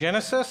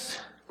Genesis,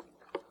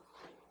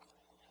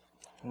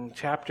 in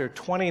chapter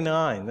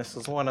 29. This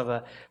is one of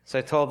the, as I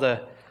told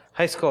the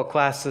high school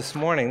class this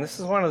morning, this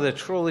is one of the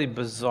truly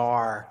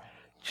bizarre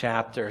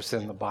chapters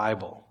in the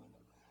Bible.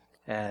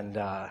 And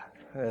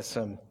there's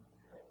some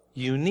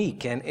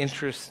unique and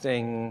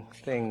interesting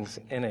things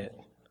in it.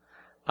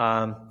 It's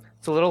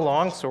a little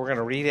long, so we're going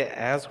to read it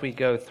as we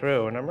go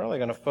through. And I'm really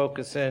going to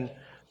focus in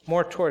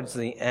more towards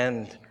the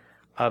end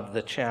of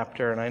the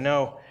chapter. And I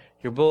know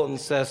your bulletin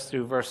says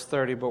through verse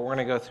 30, but we're going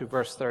to go through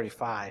verse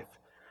 35.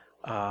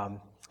 And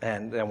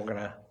then we're going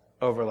to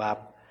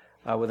overlap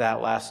with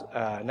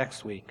that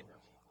next week.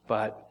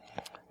 But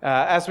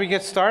as we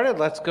get started,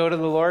 let's go to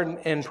the Lord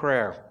in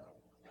prayer.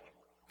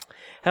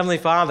 Heavenly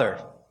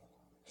Father,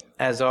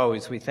 as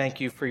always, we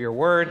thank you for your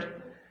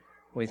word.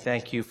 We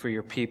thank you for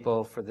your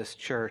people, for this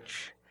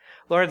church.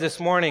 Lord, this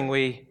morning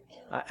we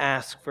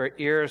ask for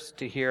ears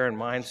to hear and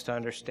minds to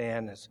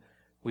understand as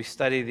we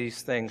study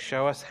these things.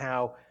 Show us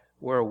how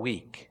we're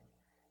weak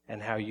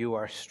and how you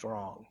are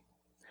strong.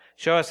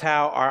 Show us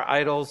how our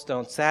idols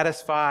don't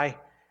satisfy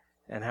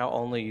and how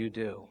only you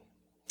do.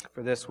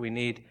 For this we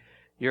need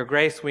your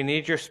grace, we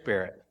need your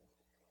Spirit.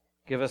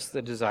 Give us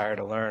the desire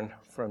to learn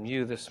from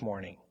you this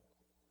morning.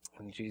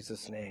 In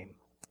Jesus' name,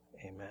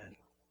 amen.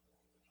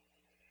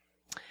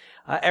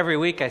 Every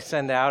week I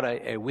send out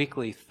a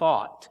weekly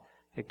thought.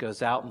 It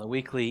goes out in the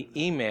weekly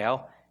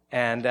email.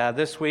 And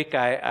this week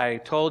I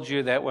told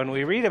you that when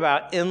we read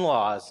about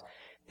in-laws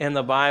in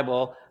the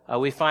Bible,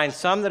 we find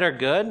some that are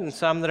good and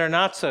some that are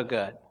not so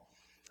good.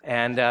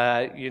 And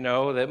you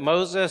know that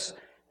Moses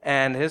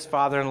and his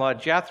father-in-law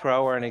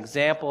Jethro are an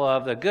example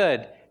of the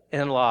good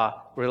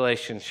in-law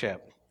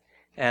relationship.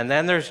 And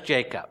then there's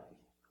Jacob.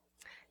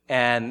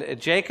 And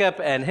Jacob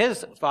and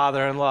his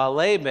father-in-law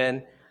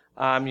Laban,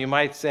 you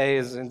might say,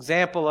 is an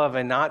example of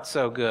a not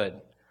so good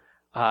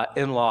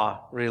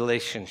in-law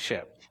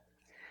relationship.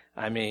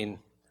 I mean,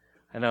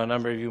 I know a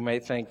number of you may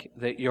think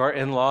that your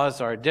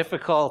in-laws are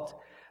difficult,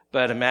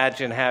 but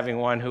imagine having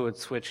one who would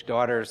switch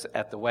daughters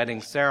at the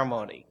wedding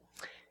ceremony.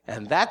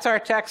 And that's our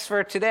text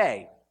for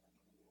today.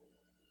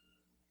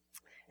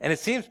 And it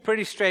seems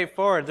pretty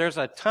straightforward. There's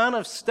a ton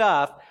of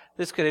stuff.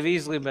 This could have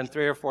easily been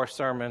 3 or 4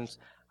 sermons.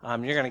 You're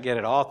going to get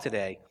it all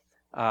today.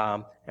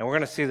 And we're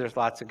going to see there's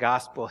lots of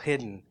gospel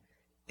hidden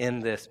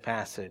in this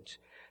passage.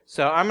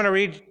 So I'm going to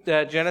read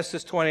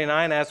Genesis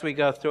 29 as we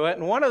go through it.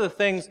 And one of the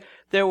things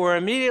that we're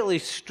immediately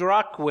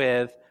struck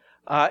with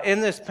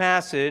in this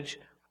passage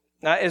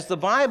is the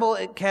Bible.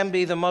 It can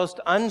be the most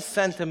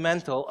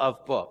unsentimental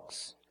of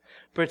books,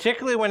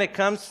 particularly when it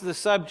comes to the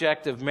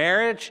subject of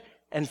marriage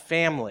and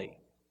family.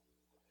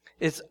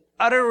 It's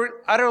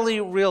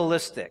utterly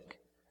realistic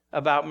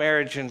about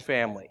marriage and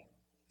family,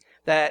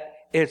 that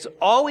it's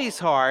always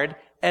hard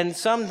and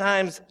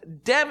sometimes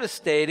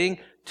devastating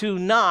to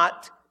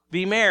not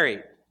be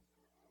married.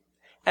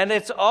 And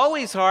it's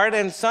always hard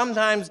and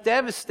sometimes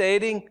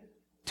devastating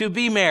to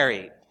be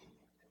married.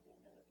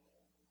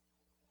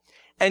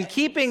 And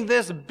keeping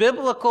this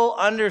biblical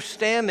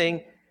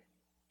understanding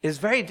is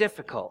very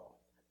difficult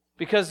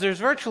because there's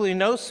virtually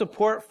no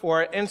support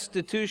for it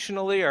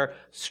institutionally or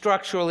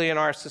structurally in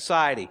our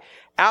society.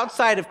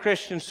 Outside of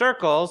Christian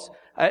circles,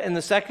 in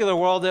the secular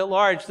world at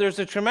large, there's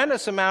a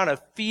tremendous amount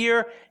of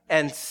fear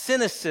and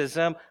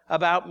cynicism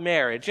about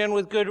marriage, and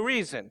with good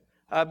reason,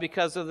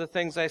 because of the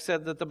things I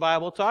said that the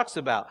Bible talks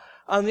about.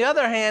 On the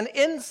other hand,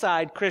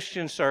 inside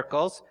Christian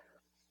circles,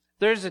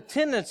 there's a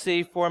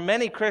tendency for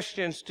many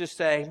Christians to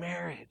say,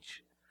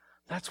 marriage,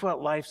 that's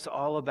what life's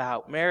all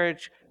about.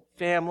 Marriage,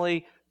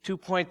 family,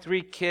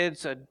 2.3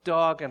 kids, a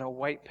dog, and a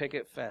white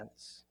picket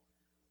fence.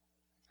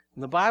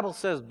 And the Bible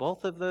says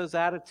both of those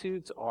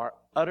attitudes are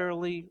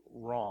utterly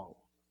wrong.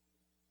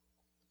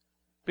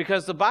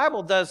 Because the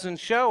Bible doesn't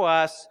show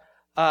us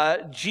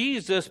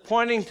Jesus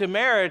pointing to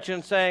marriage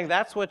and saying,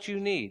 that's what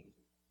you need.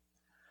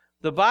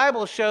 The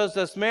Bible shows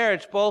us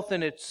marriage both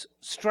in its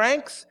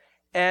strengths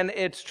and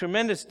its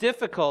tremendous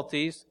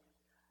difficulties,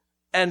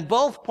 and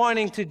both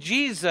pointing to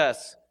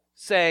Jesus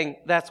saying,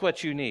 that's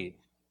what you need.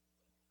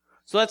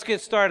 So let's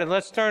get started.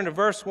 Let's turn to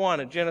verse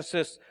 1 of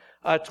Genesis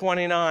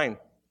 29.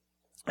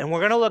 And we're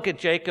going to look at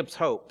Jacob's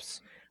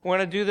hopes. We're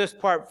going to do this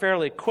part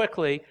fairly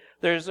quickly.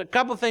 There's a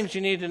couple things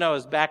you need to know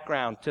as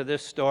background to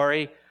this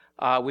story.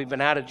 We've been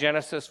out of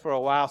Genesis for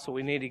a while, so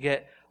we need to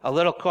get a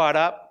little caught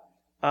up.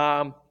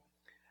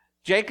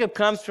 Jacob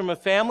comes from a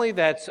family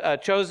that's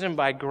chosen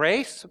by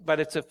grace,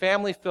 but it's a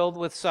family filled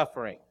with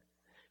suffering.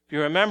 If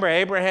you remember,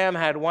 Abraham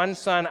had one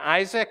son,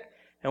 Isaac,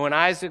 and when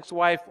Isaac's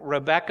wife,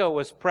 Rebekah,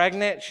 was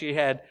pregnant, she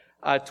had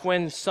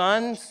twin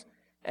sons,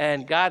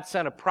 and God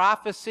sent a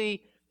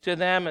prophecy to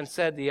them and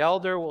said, the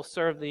elder will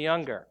serve the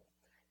younger.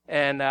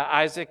 And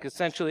Isaac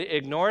essentially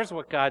ignores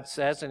what God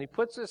says, and he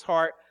puts his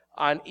heart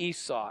on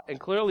Esau and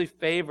clearly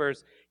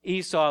favors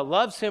Esau,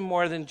 loves him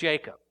more than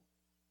Jacob.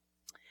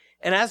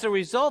 And as a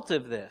result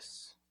of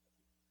this,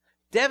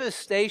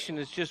 devastation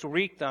is just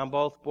wreaked on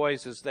both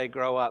boys as they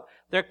grow up.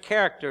 Their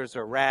characters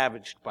are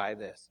ravaged by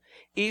this.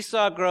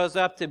 Esau grows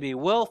up to be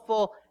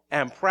willful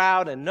and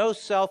proud and no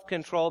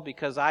self-control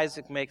because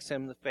Isaac makes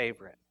him the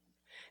favorite.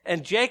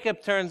 And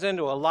Jacob turns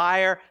into a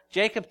liar.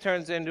 Jacob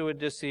turns into a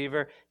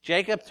deceiver.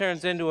 Jacob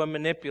turns into a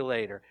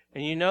manipulator.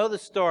 And you know the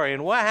story.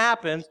 And what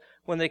happens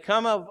when they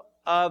come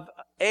of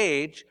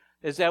age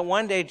is that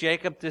one day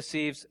Jacob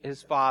deceives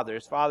his father.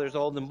 His father's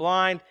old and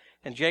blind,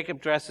 and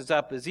Jacob dresses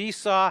up as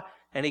Esau,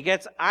 and he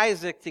gets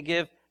Isaac to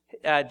give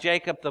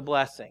Jacob the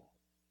blessing.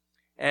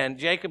 And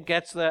Jacob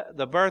gets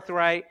the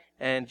birthright,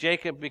 and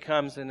Jacob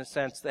becomes, in a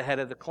sense, the head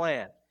of the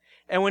clan.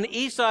 And when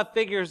Esau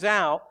figures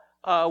out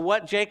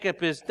what Jacob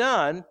has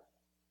done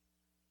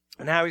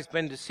and how he's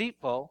been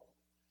deceitful,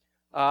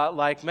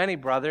 like many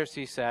brothers,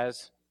 he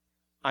says,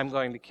 I'm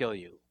going to kill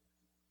you.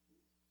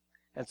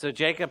 And so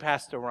Jacob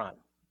has to run.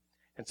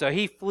 And so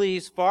he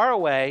flees far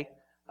away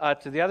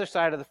to the other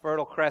side of the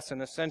Fertile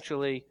Crescent,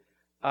 essentially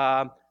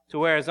to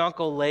where his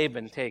uncle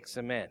Laban takes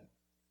him in.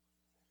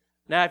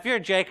 Now, if you're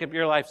Jacob,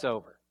 your life's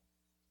over.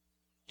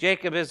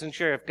 Jacob isn't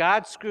sure if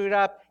God screwed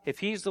up, if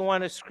he's the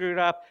one who screwed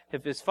up,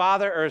 if his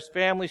father or his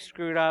family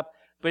screwed up,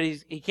 but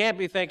he can't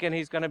be thinking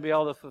he's going to be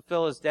able to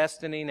fulfill his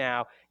destiny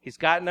now. He's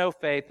got no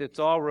faith. It's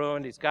all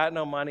ruined. He's got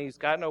no money. He's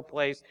got no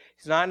place.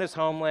 He's not in his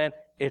homeland.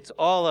 It's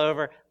all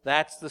over.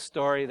 That's the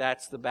story.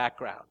 That's the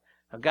background.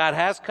 Now, God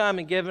has come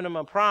and given him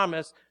a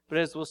promise, but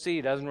as we'll see,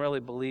 he doesn't really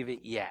believe it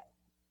yet.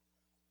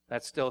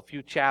 That's still a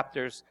few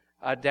chapters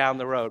down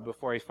the road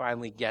before he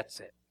finally gets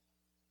it.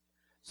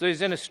 So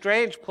he's in a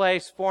strange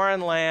place,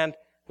 foreign land.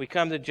 We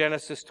come to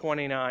Genesis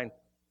 29.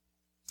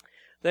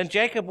 Then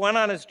Jacob went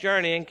on his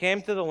journey and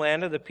came to the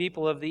land of the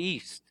people of the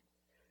east.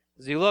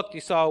 As he looked,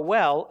 he saw a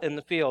well in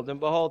the field, and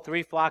behold,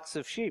 3 flocks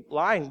of sheep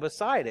lying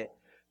beside it.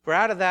 For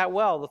out of that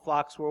well the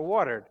flocks were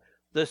watered.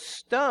 The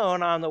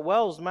stone on the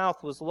well's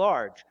mouth was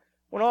large.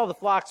 When all the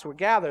flocks were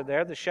gathered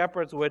there, the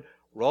shepherds would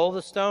roll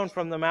the stone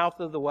from the mouth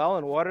of the well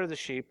and water the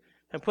sheep,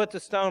 and put the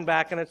stone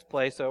back in its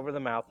place over the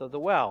mouth of the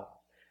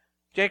well.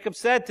 Jacob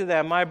said to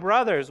them, My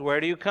brothers, where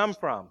do you come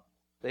from?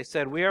 They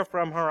said, We are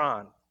from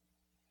Haran.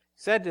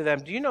 He said to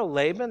them, Do you know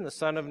Laban, the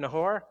son of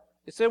Nahor?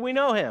 They said, We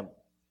know him.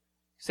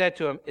 He said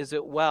to them, Is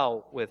it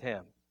well with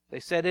him?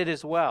 They said, It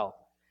is well.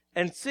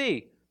 And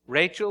see,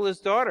 Rachel, his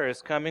daughter,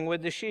 is coming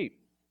with the sheep.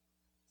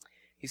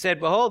 He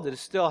said, Behold, it is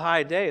still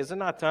high day. Is it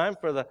not time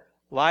for the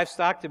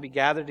livestock to be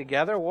gathered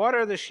together?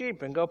 Water the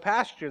sheep and go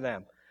pasture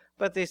them.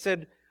 But they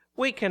said,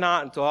 We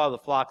cannot until all the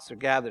flocks are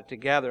gathered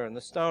together and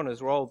the stone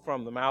is rolled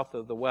from the mouth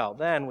of the well.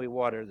 Then we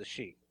water the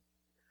sheep.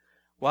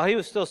 While he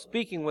was still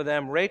speaking with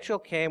them, Rachel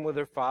came with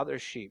her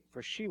father's sheep,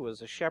 for she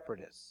was a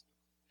shepherdess.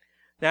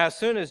 Now as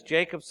soon as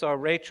Jacob saw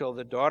Rachel,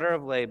 the daughter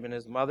of Laban,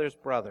 his mother's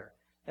brother,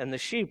 and the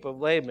sheep of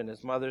Laban,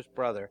 his mother's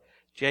brother,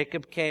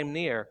 Jacob came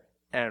near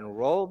and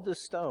rolled the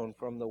stone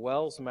from the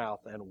well's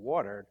mouth and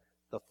watered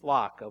the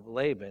flock of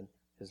Laban,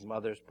 his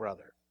mother's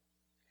brother.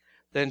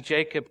 Then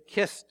Jacob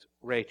kissed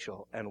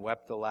Rachel and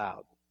wept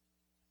aloud.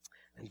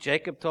 And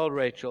Jacob told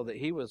Rachel that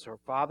he was her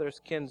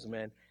father's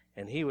kinsman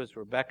and he was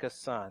Rebekah's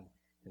son.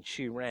 And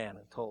she ran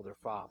and told her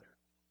father.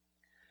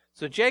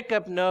 So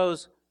Jacob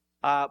knows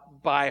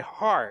by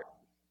heart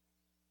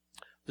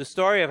the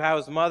story of how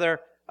his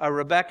mother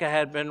Rebekah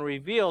had been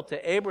revealed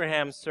to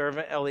Abraham's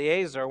servant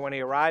Eliezer when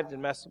he arrived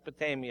in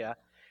Mesopotamia,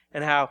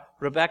 and how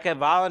Rebekah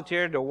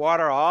volunteered to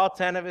water all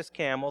 10 of his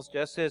camels,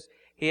 just as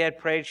he had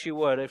prayed she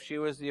would if she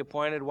was the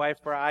appointed wife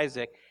for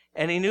Isaac.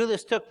 And he knew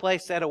this took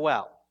place at a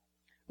well.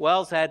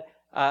 Wells had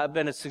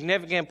been a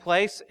significant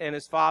place in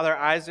his father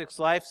Isaac's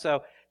life,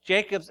 so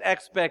Jacob's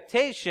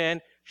expectation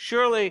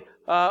surely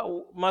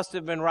must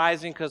have been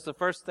rising, because the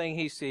first thing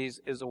he sees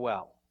is a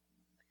well.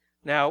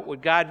 Now,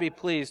 would God be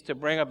pleased to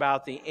bring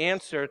about the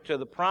answer to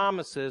the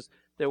promises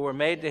that were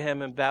made to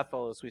him in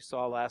Bethel, as we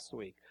saw last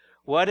week?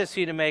 What is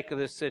he to make of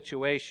this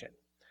situation?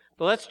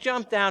 But let's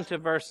jump down to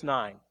verse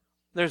 9.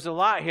 There's a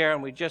lot here,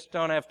 and we just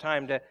don't have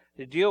time to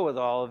deal with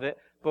all of it.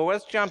 But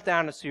let's jump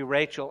down to see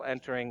Rachel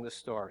entering the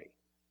story.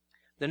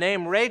 The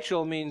name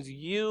Rachel means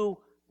ewe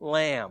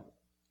lamb.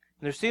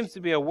 And there seems to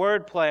be a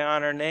word play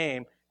on her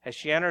name as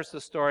she enters the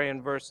story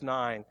in verse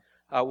 9.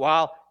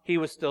 While he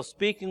was still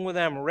speaking with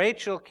them,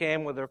 Rachel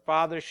came with her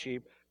father's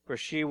sheep, for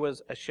she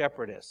was a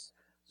shepherdess.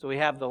 So we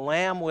have the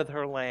lamb with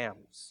her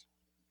lambs.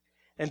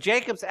 And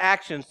Jacob's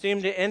actions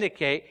seem to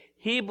indicate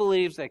he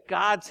believes that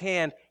God's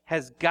hand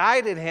has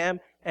guided him,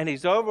 and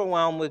he's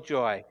overwhelmed with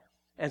joy.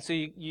 And so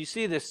you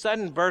see this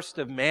sudden burst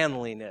of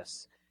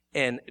manliness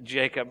in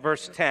Jacob.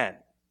 Verse 10.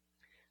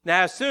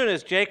 Now as soon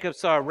as Jacob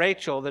saw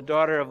Rachel, the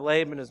daughter of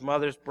Laban, his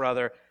mother's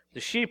brother, the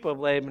sheep of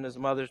Laban, his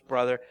mother's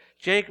brother,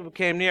 Jacob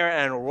came near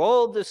and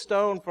rolled the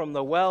stone from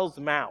the well's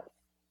mouth.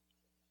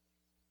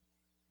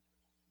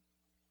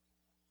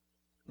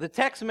 The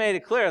text made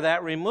it clear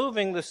that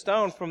removing the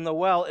stone from the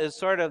well is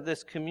sort of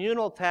this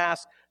communal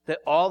task that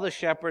all the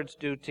shepherds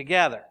do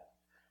together,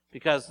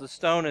 because the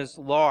stone is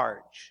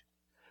large.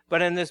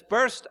 But in this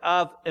burst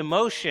of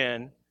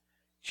emotion,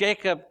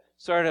 Jacob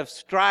sort of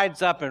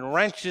strides up and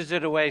wrenches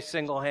it away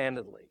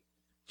single-handedly.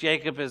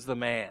 Jacob is the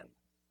man.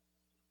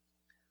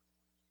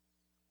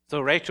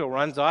 So Rachel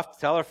runs off to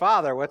tell her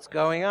father what's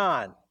going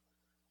on.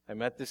 I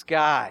met this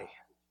guy.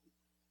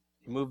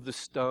 He moved the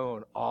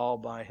stone all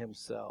by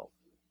himself.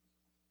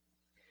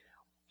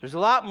 There's a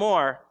lot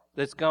more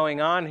that's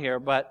going on here,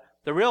 but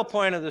the real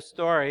point of the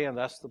story, and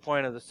thus the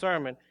point of the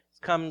sermon,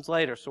 comes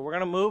later. So we're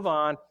going to move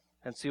on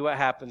and see what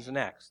happens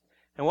next.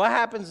 And what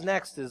happens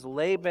next is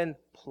Laban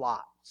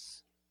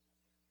plots.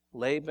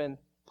 Laban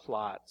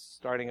plots,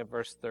 starting at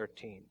verse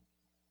 13.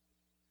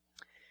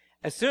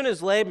 As soon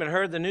as Laban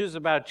heard the news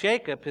about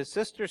Jacob, his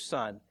sister's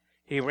son,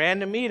 he ran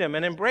to meet him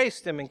and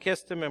embraced him and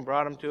kissed him and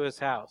brought him to his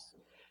house.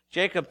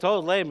 Jacob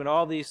told Laban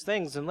all these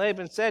things, and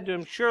Laban said to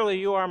him, "Surely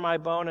you are my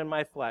bone and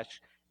my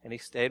flesh." And he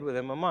stayed with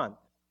him a month.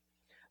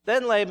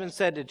 Then Laban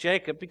said to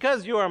Jacob,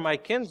 "Because you are my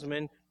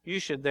kinsman, you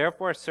should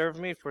therefore serve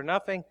me for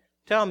nothing.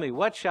 Tell me,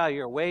 what shall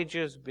your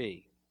wages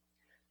be?"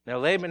 Now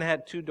Laban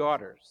had 2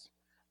 daughters.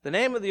 The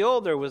name of the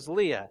older was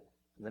Leah,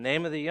 and the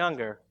name of the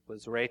younger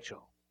was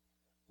Rachel.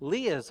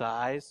 Leah's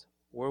eyes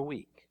were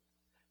weak,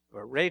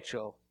 but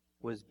Rachel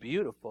was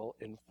beautiful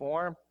in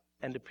form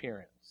and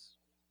appearance.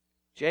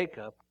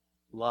 Jacob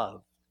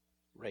loved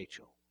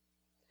Rachel.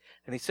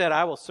 And he said,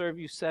 "I will serve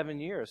you 7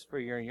 years for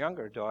your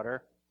younger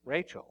daughter,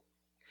 Rachel."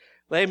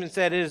 Laban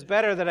said, "It is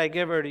better that I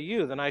give her to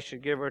you than I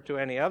should give her to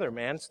any other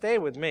man. Stay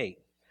with me."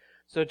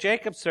 So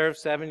Jacob served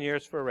 7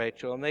 years for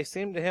Rachel, and they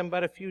seemed to him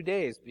but a few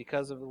days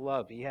because of the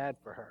love he had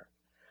for her.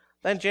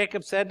 Then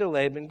Jacob said to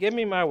Laban, "Give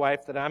me my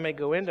wife that I may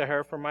go into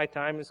her, for my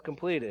time is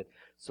completed."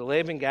 So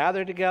Laban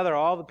gathered together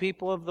all the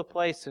people of the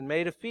place and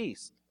made a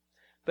feast.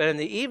 But in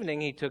the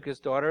evening he took his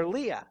daughter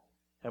Leah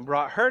and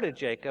brought her to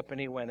Jacob, and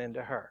he went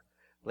into her.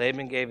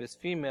 Laban gave his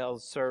female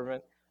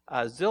servant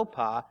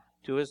Zilpah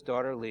to his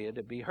daughter Leah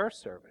to be her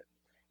servant.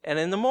 And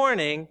in the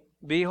morning,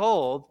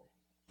 behold,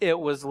 it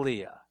was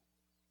Leah.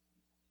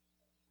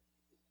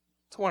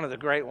 It's one of the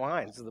great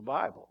lines of the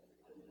Bible.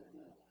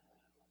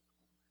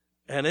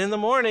 And in the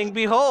morning,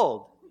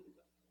 behold,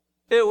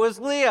 it was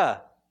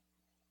Leah.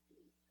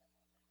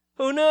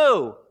 Who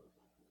knew?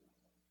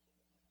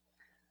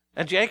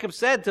 And Jacob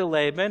said to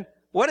Laban,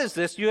 "What is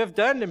this you have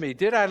done to me?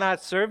 Did I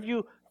not serve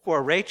you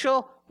for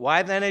Rachel?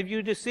 Why then have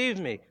you deceived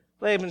me?"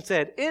 Laban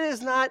said, "It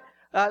is not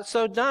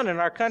so done in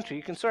our country."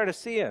 You can sort of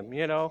see him,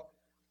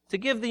 to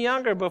give the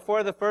younger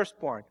before the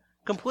firstborn.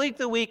 Complete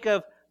the week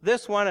of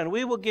this one, and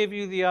we will give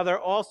you the other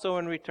also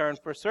in return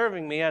for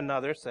serving me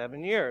another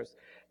 7 years.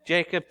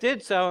 Jacob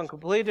did so and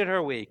completed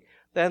her week.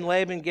 Then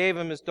Laban gave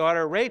him his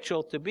daughter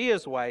Rachel to be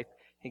his wife.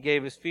 He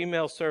gave his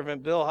female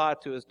servant Bilhah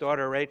to his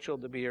daughter Rachel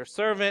to be her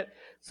servant.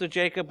 So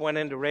Jacob went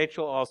into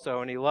Rachel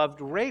also, and he loved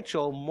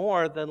Rachel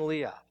more than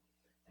Leah,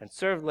 and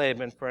served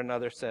Laban for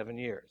another 7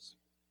 years.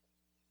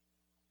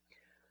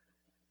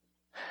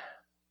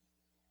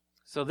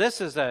 So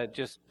this is a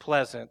just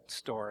pleasant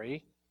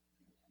story.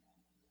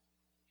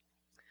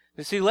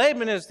 You see,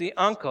 Laban is the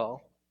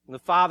uncle, the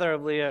father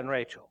of Leah and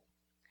Rachel.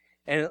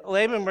 And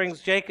Laban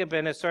brings Jacob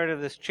in as sort of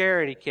this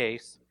charity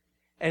case,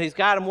 and he's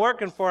got him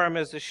working for him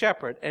as a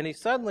shepherd, and he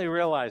suddenly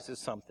realizes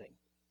something.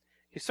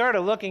 He's sort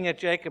of looking at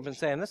Jacob and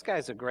saying, "This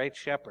guy's a great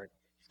shepherd.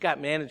 He's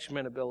got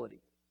management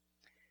ability."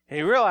 And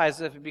he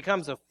realizes if he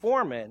becomes a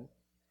foreman,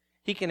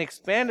 he can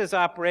expand his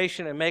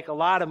operation and make a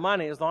lot of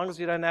money as long as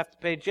he doesn't have to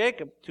pay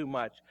Jacob too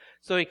much.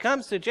 So he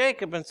comes to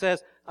Jacob and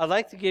says, "I'd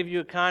like to give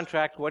you a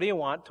contract. What do you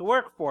want to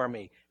work for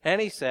me?"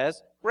 And he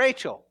says,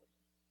 "Rachel."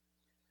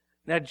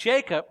 Now,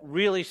 Jacob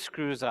really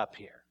screws up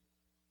here.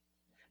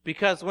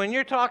 Because when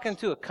you're talking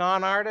to a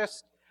con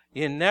artist,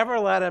 you never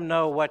let him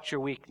know what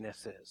your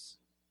weakness is.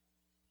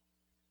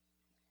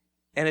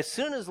 And as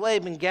soon as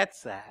Laban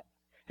gets that,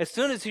 as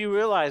soon as he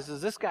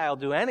realizes this guy will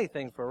do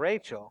anything for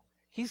Rachel,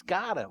 he's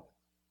got him.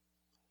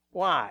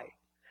 Why?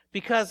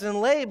 Because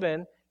in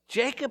Laban,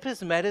 Jacob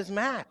has met his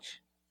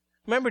match.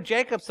 Remember,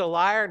 Jacob's a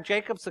liar,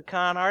 Jacob's a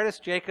con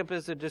artist, Jacob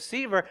is a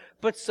deceiver,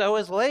 but so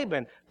is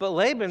Laban. But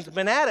Laban's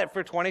been at it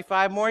for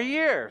 25 more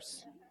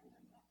years.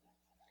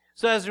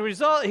 So as a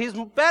result, he's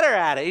better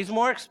at it. He's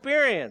more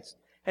experienced.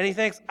 And he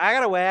thinks, I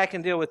got a way I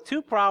can deal with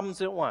 2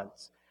 problems at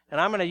once.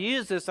 And I'm going to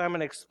use this, I'm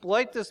going to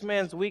exploit this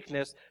man's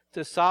weakness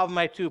to solve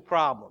my 2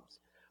 problems.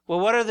 Well,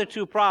 what are the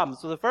 2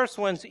 problems? Well, the first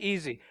one's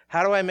easy.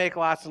 How do I make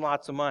lots and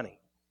lots of money?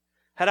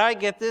 How do I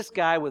get this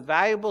guy with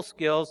valuable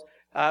skills,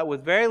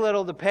 with very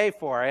little to pay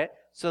for it,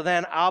 so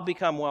then I'll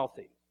become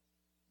wealthy?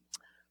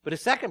 But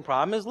his second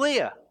problem is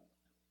Leah.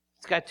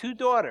 He's got 2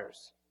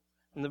 daughters.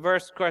 In the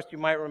verse, of course, you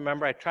might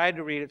remember, I tried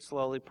to read it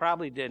slowly,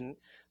 probably didn't,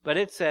 but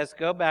it says,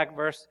 go back,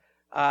 verse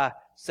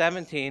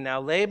 17. Now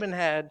Laban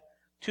had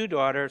 2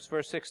 daughters,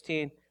 verse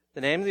 16.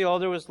 The name of the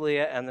older was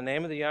Leah, and the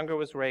name of the younger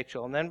was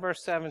Rachel. And then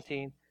verse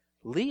 17,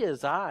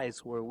 Leah's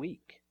eyes were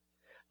weak,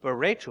 but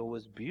Rachel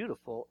was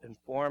beautiful in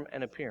form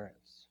and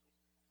appearance.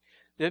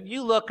 If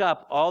you look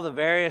up all the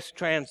various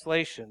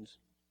translations,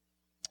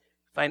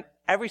 find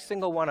every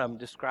single one of them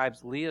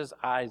describes Leah's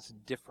eyes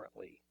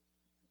differently.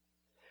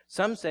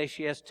 Some say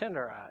she has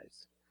tender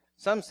eyes.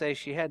 Some say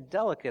she had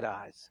delicate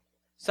eyes.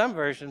 Some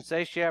versions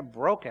say she had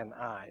broken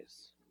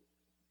eyes.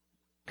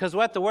 Because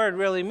what the word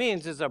really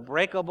means is a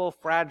breakable,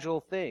 fragile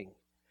thing.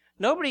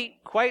 Nobody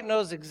quite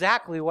knows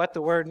exactly what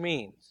the word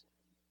means.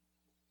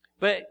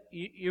 But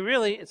you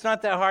really, it's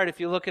not that hard if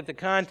you look at the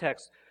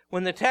context.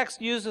 When the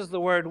text uses the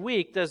word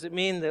weak, does it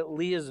mean that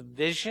Leah's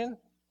vision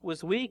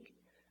was weak?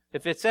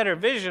 If it said her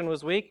vision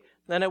was weak,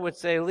 then it would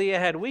say Leah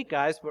had weak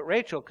eyes, but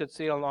Rachel could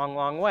see a long,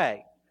 long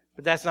way.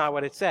 But that's not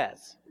what it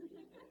says.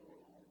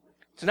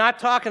 It's not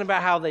talking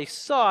about how they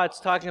saw, it's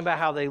talking about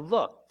how they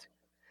looked.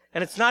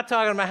 And it's not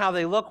talking about how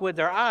they look with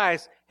their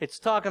eyes, it's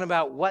talking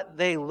about what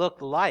they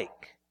looked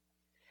like.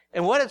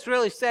 And what it's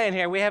really saying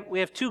here, we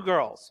have two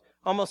girls.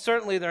 Almost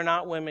certainly they're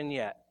not women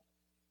yet.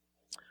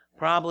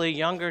 Probably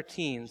younger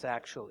teens,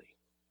 actually.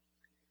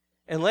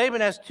 And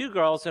Laban has two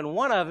girls, and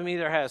one of them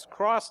either has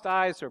crossed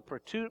eyes or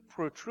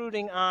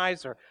protruding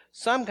eyes or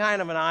some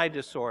kind of an eye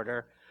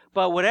disorder.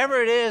 But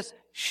whatever it is,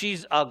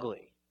 she's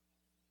ugly.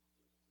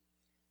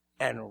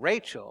 And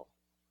Rachel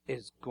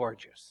is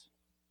gorgeous.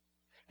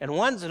 And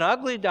one's an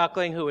ugly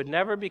duckling who would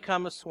never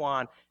become a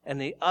swan,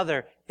 and the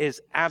other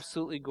is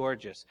absolutely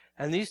gorgeous.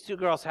 And these two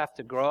girls have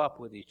to grow up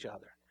with each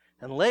other.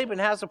 And Laban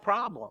has a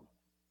problem.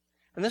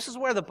 And this is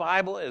where the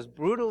Bible is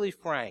brutally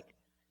frank.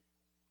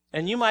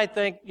 And you might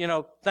think,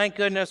 thank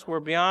goodness we're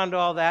beyond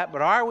all that,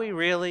 but are we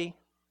really?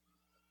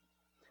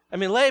 I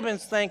mean,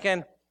 Laban's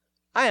thinking,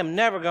 I am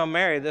never going to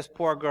marry this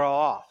poor girl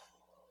off.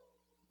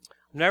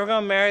 I'm never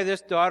going to marry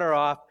this daughter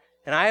off,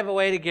 and I have a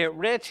way to get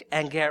rich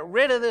and get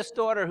rid of this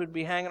daughter who'd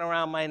be hanging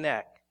around my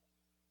neck.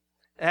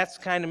 That's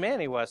the kind of man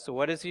he was, so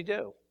what does he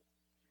do?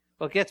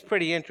 Well, it gets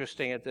pretty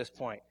interesting at this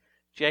point.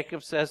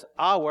 Jacob says,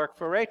 I'll work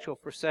for Rachel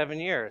for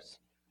 7 years.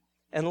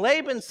 And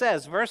Laban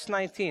says, verse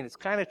 19, it's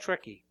kind of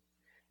tricky.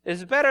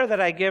 It's better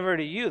that I give her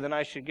to you than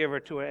I should give her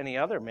to any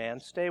other man.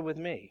 Stay with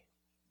me.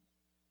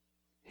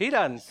 He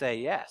doesn't say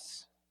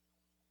yes.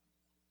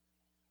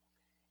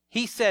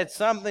 He said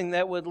something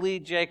that would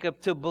lead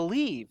Jacob to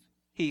believe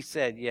he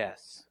said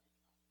yes.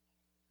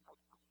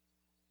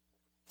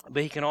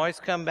 But he can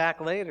always come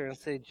back later and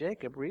say,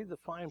 Jacob, read the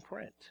fine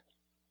print.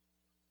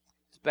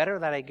 It's better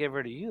that I give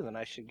her to you than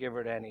I should give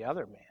her to any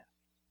other man.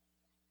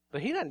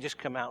 But he doesn't just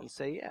come out and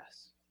say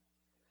yes.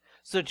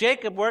 So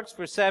Jacob works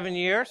for 7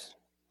 years.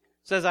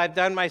 Says, I've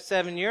done my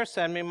 7 years,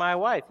 send me my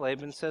wife.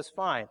 Laban says,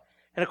 fine.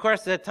 And of course,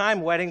 at that time,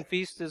 wedding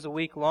feast is a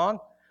week long.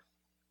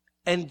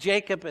 And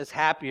Jacob is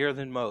happier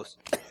than most.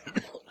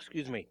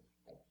 Excuse me.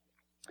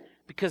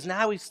 Because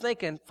now he's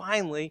thinking,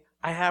 finally,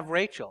 I have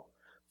Rachel.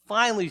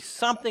 Finally,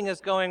 something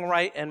is going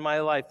right in my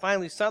life.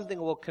 Finally,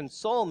 something will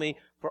console me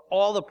for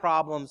all the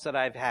problems that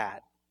I've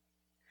had.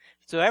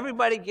 So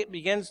everybody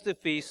begins to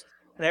feast,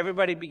 and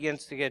everybody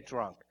begins to get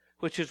drunk,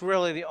 which is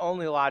really the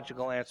only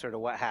logical answer to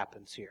what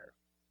happens here.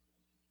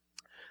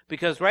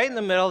 Because right in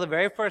the middle, the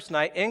very first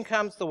night, in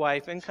comes the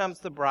wife, in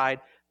comes the bride,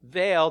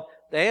 veiled,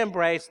 they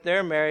embrace,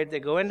 they're married, they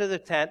go into the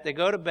tent, they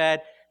go to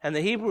bed, and the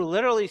Hebrew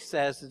literally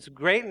says, it's a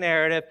great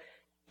narrative,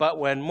 but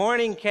when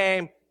morning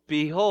came,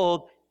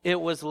 behold,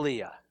 it was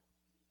Leah.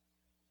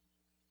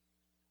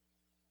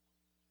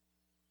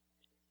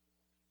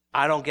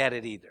 I don't get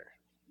it either.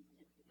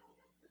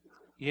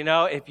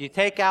 If you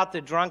take out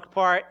the drunk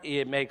part,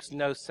 it makes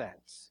no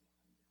sense.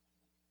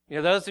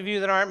 Those of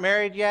you that aren't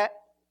married yet,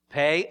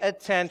 pay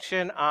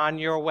attention on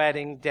your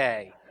wedding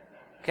day.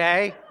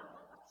 Okay?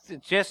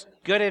 It's just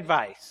good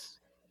advice.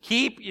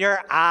 Keep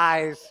your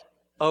eyes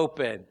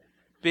open.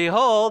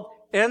 Behold,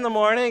 in the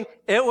morning,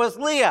 it was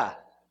Leah.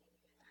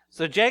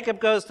 So Jacob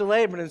goes to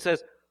Laban and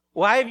says,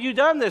 why have you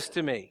done this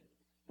to me?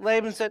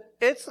 Laban said,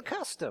 it's the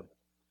custom.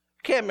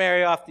 You can't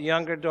marry off the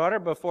younger daughter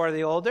before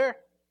the older.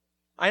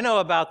 I know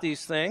about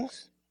these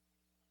things.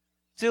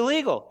 It's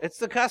illegal. It's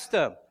the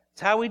custom.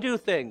 It's how we do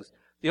things.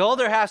 The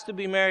older has to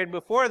be married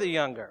before the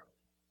younger.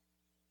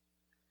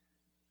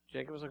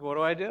 Jacob was like, what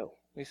do I do?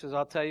 He says,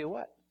 I'll tell you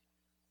what.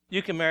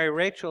 You can marry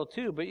Rachel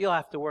too, but you'll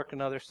have to work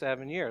another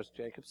 7 years.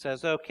 Jacob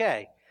says,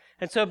 okay.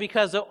 And so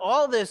because of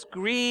all this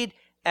greed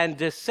and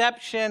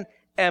deception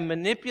and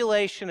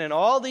manipulation and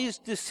all these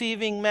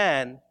deceiving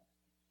men,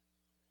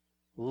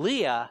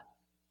 Leah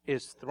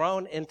is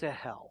thrown into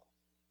hell.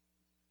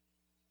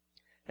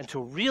 And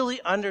to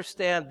really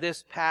understand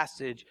this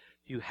passage,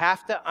 you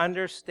have to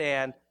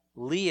understand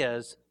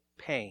Leah's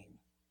pain.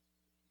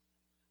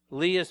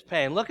 Leah's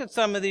pain. Look at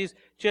some of these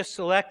just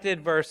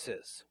selected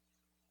verses.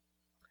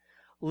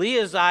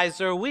 Leah's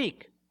eyes are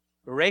weak.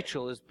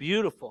 Rachel is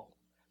beautiful.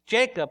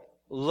 Jacob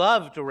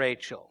loved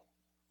Rachel.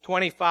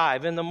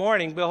 25. In the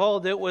morning,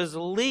 behold, it was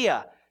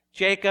Leah.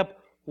 Jacob,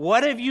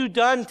 what have you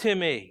done to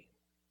me?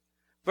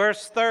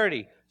 Verse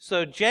 30.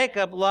 So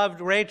Jacob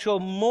loved Rachel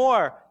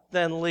more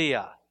than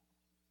Leah.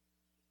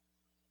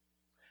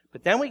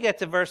 But then we get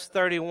to verse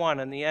 31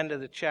 and the end of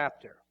the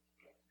chapter.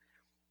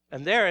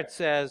 And there it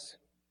says,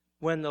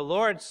 when the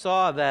Lord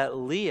saw that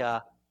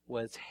Leah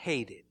was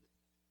hated,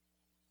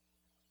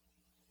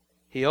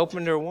 he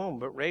opened her womb,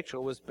 but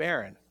Rachel was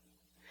barren.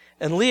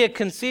 And Leah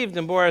conceived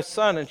and bore a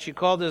son, and she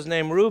called his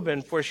name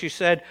Reuben, for she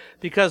said,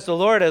 because the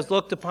Lord has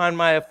looked upon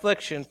my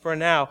affliction, for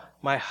now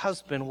my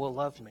husband will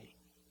love me.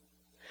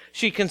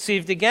 She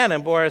conceived again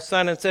and bore a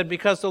son and said,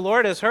 because the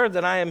Lord has heard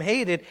that I am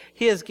hated,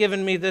 he has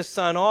given me this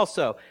son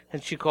also.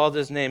 And she called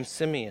his name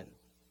Simeon.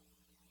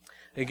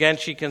 Again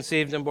she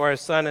conceived and bore a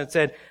son and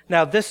said,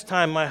 now this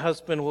time my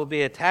husband will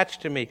be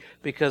attached to me,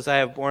 because I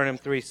have borne him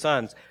 3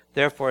 sons.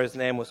 Therefore his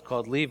name was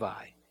called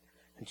Levi.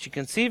 And she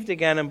conceived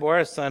again and bore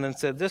a son and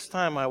said, "This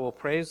time I will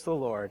praise the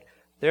Lord."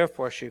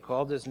 Therefore she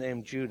called his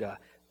name Judah.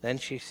 Then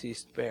she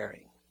ceased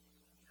bearing.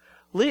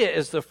 Leah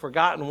is the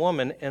forgotten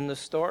woman in the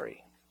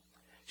story.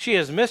 She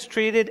is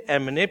mistreated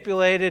and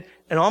manipulated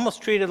and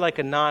almost treated like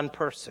a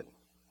non-person.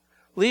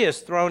 Leah is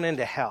thrown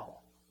into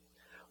hell.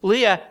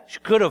 Leah, she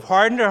could have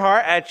hardened her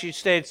heart had she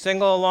stayed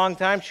single a long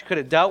time. She could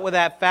have dealt with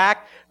that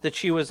fact that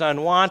she was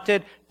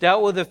unwanted,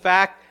 dealt with the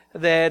fact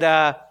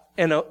that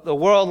in a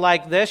world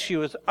like this, she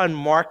was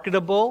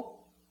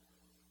unmarketable.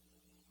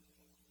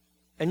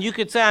 And you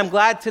could say, I'm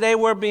glad today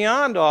we're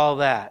beyond all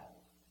that.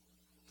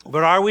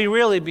 But are we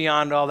really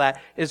beyond all that?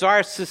 Is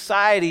our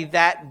society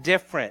that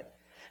different?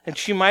 And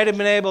she might have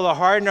been able to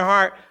harden her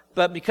heart,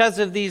 but because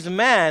of these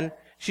men,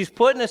 she's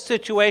put in a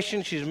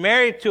situation, she's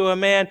married to a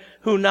man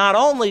who not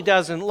only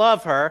doesn't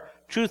love her,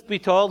 truth be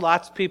told,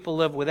 lots of people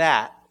live with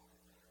that,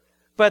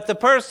 but the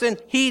person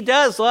he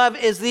does love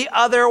is the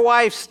other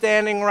wife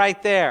standing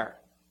right there.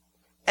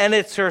 And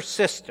it's her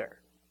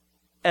sister.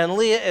 And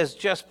Leah is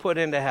just put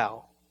into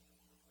hell.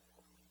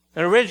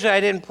 And originally I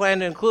didn't plan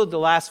to include the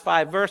last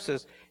 5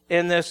 verses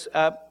in this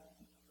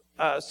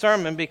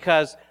sermon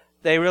because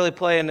they really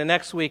play in the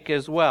next week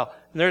as well.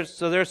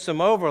 So there's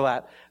some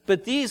overlap.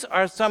 But these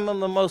are some of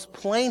the most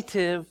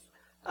plaintive,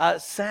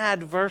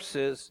 sad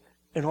verses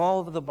in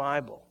all of the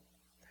Bible.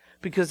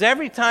 Because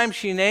every time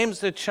she names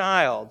the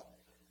child,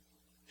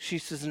 she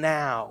says,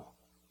 now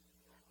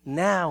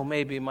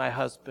maybe my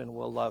husband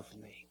will love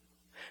me.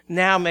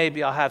 Now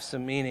maybe I'll have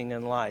some meaning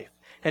in life.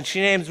 And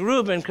she names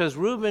Reuben because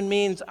Reuben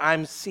means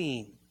I'm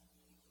seen.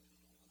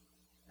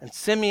 And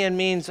Simeon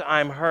means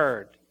I'm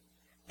heard.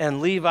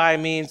 And Levi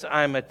means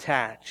I'm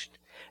attached.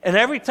 And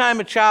every time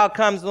a child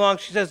comes along,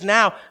 she says,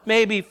 now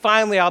maybe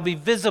finally I'll be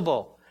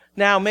visible.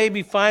 Now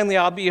maybe finally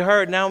I'll be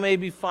heard. Now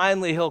maybe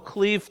finally he'll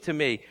cleave to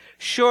me.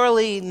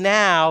 Surely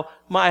now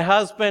my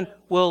husband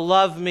will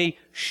love me.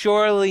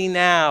 Surely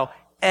now.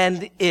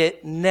 And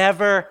it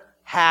never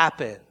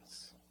happens.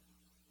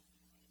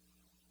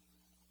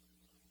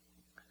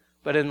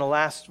 But in the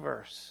last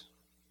verse,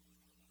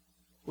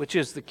 which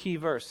is the key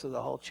verse of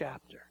the whole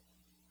chapter,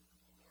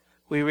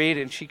 we read,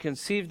 and she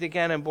conceived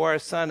again and bore a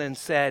son and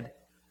said,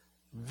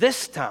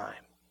 this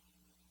time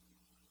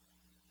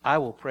I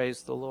will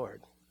praise the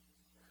Lord.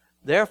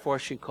 Therefore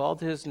she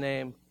called his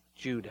name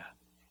Judah.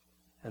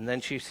 And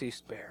then she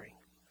ceased bearing.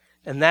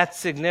 And that's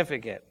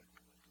significant.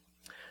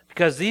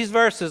 Because these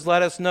verses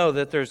let us know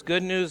that there's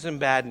good news and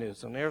bad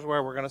news. And here's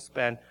where we're going to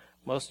spend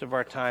most of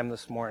our time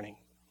this morning.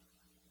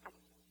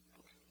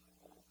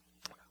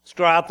 Let's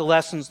draw out the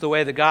lessons the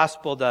way the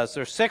gospel does.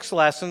 There's 6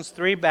 lessons,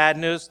 3 bad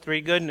news, 3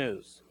 good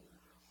news.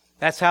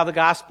 That's how the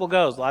gospel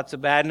goes. Lots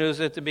of bad news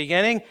at the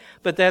beginning,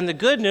 but then the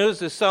good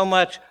news is so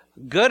much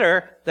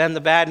gooder than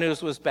the bad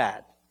news was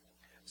bad.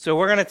 So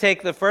we're going to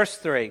take the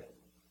first 3,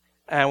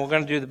 and we're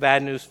going to do the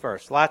bad news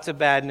first. Lots of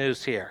bad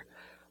news here.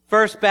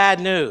 First bad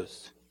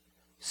news.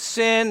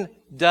 Sin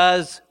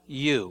does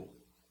you.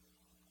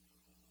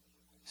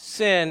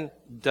 Sin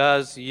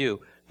does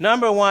you.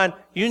 Number 1,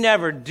 you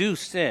never do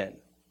sin.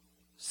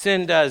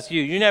 Sin does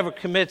you. You never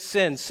commit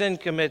sin. Sin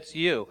commits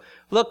you.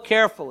 Look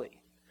carefully.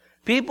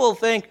 People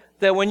think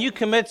that when you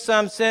commit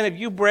some sin, if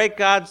you break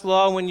God's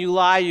law, when you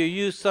lie, you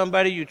use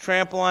somebody, you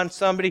trample on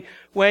somebody,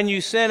 when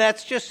you sin,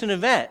 that's just an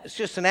event. It's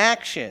just an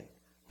action.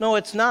 No,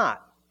 it's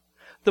not.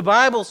 The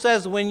Bible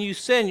says when you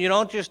sin, you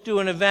don't just do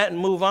an event and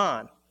move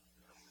on.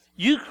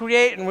 You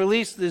create and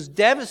release this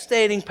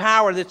devastating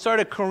power that sort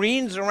of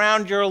careens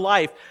around your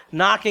life,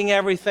 knocking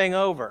everything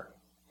over.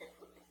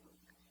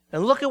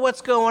 And look at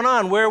what's going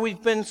on, where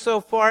we've been so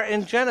far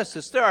in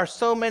Genesis. There are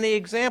so many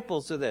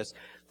examples of this.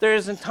 There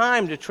isn't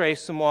time to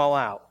trace them all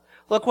out.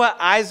 Look what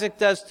Isaac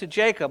does to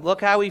Jacob.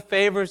 Look how he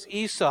favors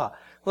Esau.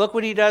 Look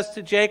what he does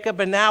to Jacob,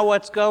 and now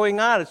what's going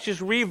on? It's just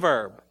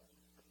reverb.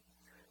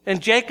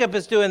 And Jacob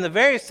is doing the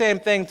very same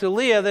thing to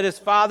Leah that his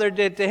father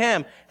did to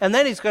him. And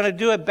then he's going to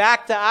do it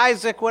back to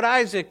Isaac, what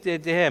Isaac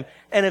did to him.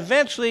 And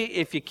eventually,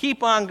 if you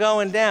keep on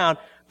going down,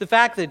 the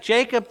fact that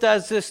Jacob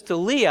does this to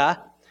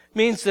Leah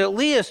means that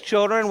Leah's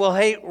children will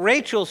hate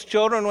Rachel's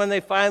children when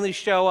they finally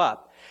show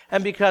up.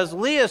 And because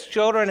Leah's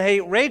children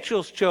hate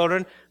Rachel's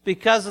children,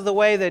 because of the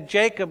way that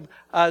Jacob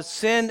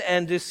sinned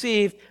and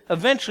deceived,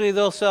 eventually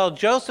they'll sell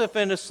Joseph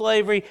into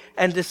slavery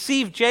and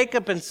deceive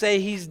Jacob and say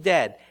he's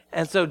dead.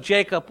 And so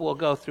Jacob will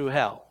go through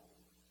hell.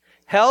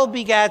 Hell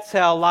begets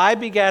hell, lie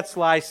begets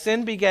lie,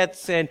 sin begets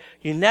sin.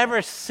 You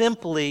never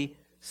simply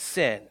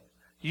sin.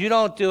 You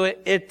don't do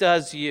it, it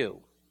does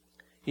you.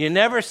 You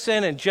never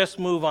sin and just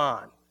move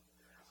on.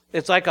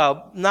 It's like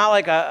not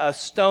like a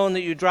stone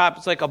that you drop.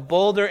 It's like a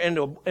boulder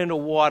into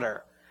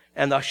water.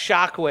 And the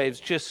shock waves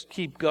just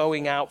keep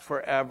going out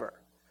forever.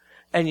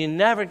 And you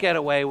never get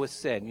away with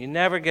sin. You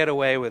never get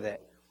away with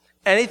it.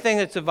 Anything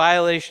that's a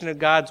violation of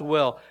God's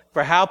will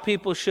for how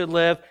people should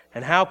live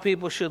and how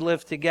people should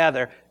live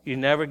together, you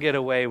never get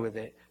away with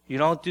it. You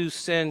don't do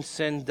sin,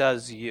 sin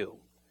does you.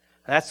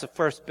 That's the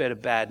first bit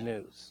of bad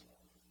news.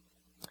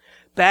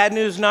 Bad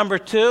news number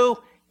 2,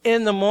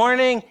 in the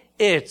morning,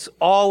 it's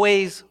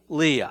always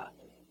Leah.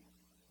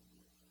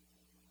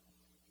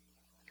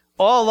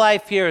 All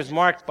life here is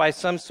marked by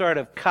some sort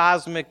of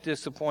cosmic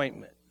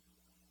disappointment.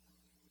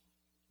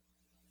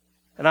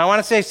 And I want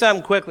to say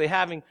something quickly.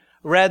 Having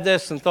read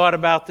this and thought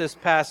about this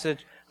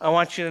passage, I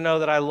want you to know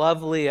that I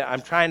love Leah.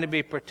 I'm trying to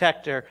be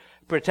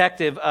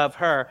protective of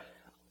her.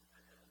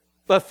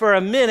 But for a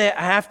minute,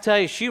 I have to tell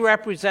you, she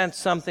represents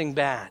something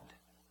bad.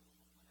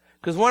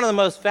 Because one of the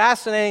most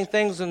fascinating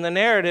things in the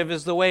narrative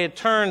is the way it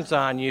turns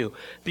on you.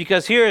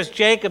 Because here is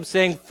Jacob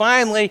saying,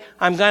 finally,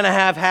 I'm going to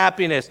have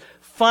happiness.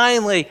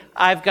 Finally,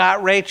 I've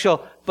got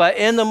Rachel. But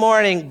in the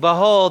morning,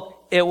 behold,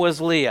 it was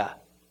Leah.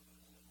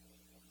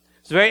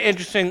 It's a very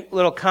interesting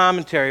little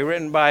commentary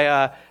written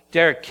by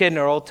Derek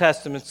Kidner, Old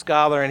Testament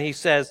scholar, and he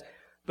says,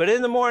 but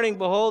in the morning,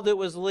 behold, it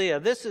was Leah.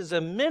 This is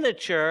a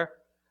miniature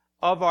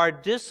of our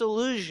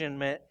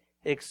disillusionment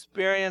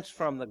experienced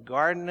from the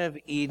Garden of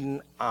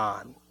Eden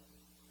on.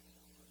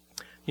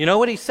 You know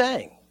what he's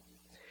saying?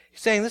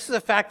 He's saying this is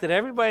a fact that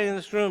everybody in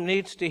this room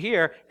needs to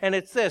hear, and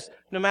it's this: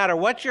 no matter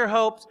what your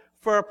hopes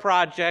for a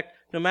project,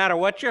 no matter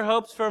what your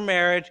hopes for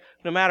marriage,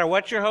 no matter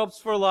what your hopes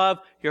for love,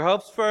 your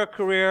hopes for a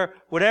career,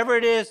 whatever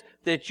it is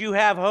that you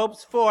have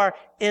hopes for,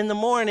 in the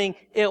morning,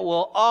 it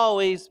will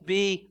always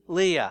be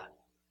Leah.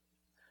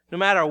 No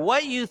matter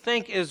what you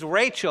think is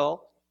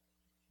Rachel,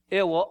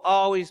 it will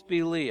always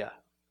be Leah.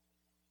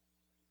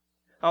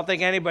 I don't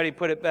think anybody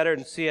put it better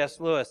than C.S.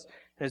 Lewis.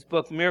 In his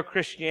book, Mere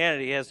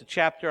Christianity, he has a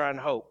chapter on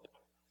hope.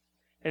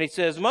 And he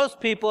says,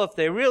 most people, if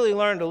they really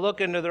learn to look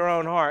into their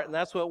own heart, and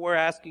that's what we're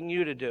asking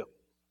you to do,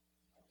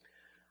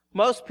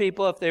 most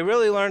people, if they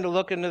really learn to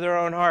look into their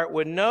own heart,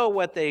 would know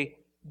what they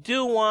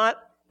do want,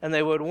 and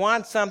they would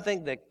want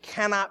something that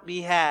cannot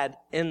be had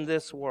in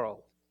this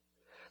world.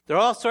 There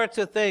are all sorts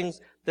of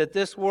things that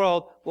this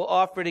world will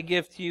offer to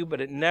give to you,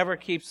 but it never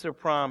keeps their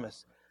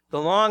promise.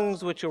 The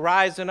longings which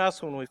arise in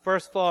us when we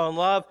first fall in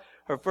love,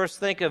 or first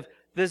think of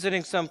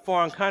visiting some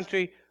foreign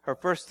country, or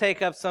first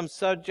take up some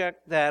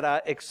subject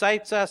that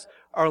excites us,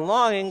 are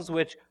longings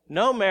which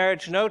no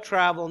marriage, no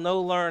travel, no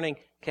learning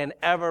can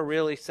ever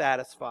really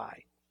satisfy.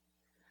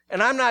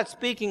 And I'm not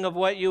speaking of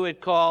what you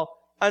would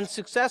call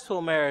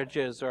unsuccessful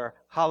marriages or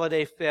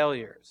holiday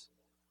failures.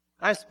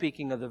 I'm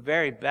speaking of the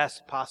very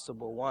best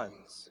possible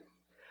ones.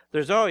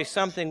 There's always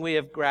something we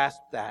have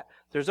grasped at.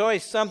 There's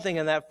always something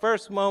in that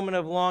first moment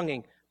of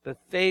longing that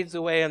fades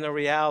away in the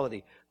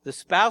reality. The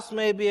spouse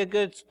may be a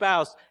good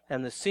spouse,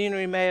 and the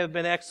scenery may have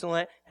been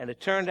excellent, and it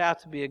turned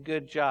out to be a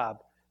good job,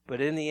 but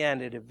in the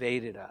end it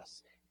evaded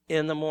us.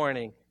 In the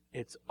morning,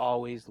 it's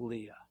always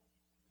Leah.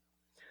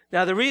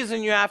 Now, the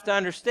reason you have to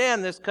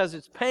understand this, because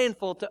it's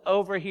painful to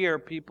overhear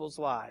people's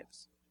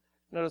lives.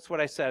 Notice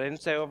what I said. I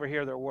didn't say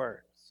overhear their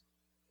words.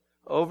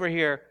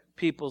 Overhear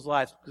people's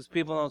lives, because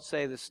people don't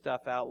say this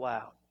stuff out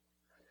loud.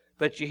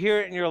 But you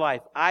hear it in your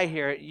life. I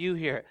hear it. You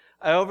hear it.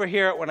 I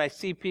overhear it when I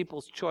see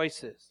people's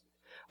choices.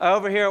 I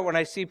overhear it when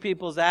I see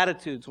people's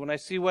attitudes, when I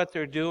see what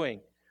they're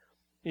doing.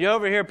 You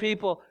overhear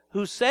people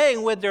who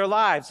saying with their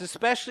lives,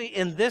 especially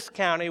in this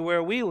county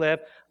where we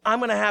live, I'm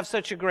going to have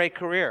such a great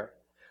career.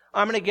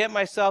 I'm going to get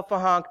myself a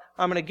hunk.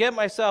 I'm going to get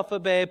myself a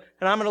babe.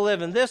 And I'm going to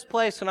live in this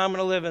place. And I'm going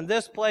to live in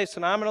this place.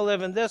 And I'm going to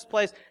live in this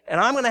place. And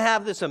I'm going to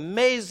have this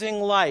amazing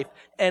life.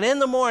 And in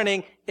the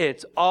morning,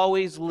 it's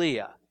always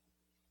Leah.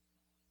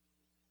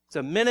 It's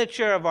a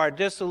miniature of our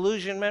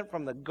disillusionment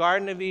from the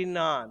Garden of Eden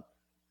on.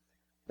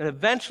 And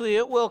eventually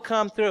it will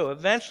come through.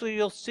 Eventually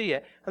you'll see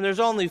it. And there's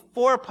only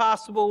 4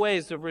 possible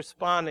ways of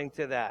responding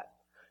to that.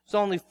 There's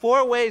only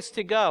 4 ways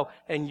to go,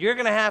 and you're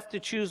going to have to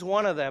choose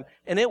one of them,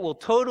 and it will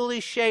totally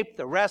shape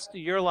the rest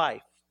of your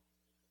life.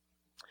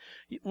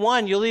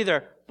 1, you'll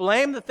either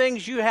blame the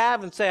things you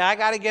have and say, I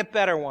got to get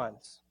better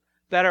ones.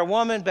 Better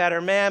woman,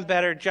 better man,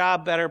 better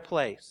job, better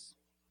place.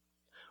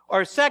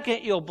 Or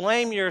 2nd, you'll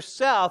blame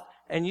yourself,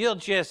 and you'll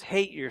just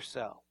hate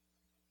yourself.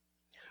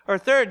 Or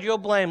 3rd, you'll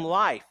blame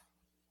life.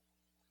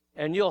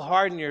 And you'll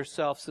harden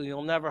yourself so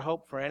you'll never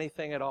hope for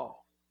anything at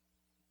all.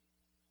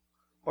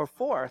 Or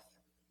 4th,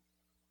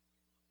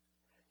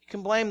 you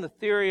can blame the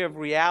theory of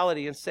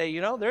reality and say,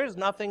 there is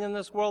nothing in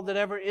this world that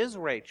ever is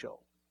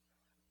Rachel.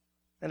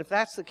 And if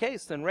that's the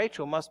case, then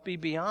Rachel must be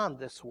beyond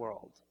this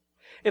world.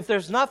 If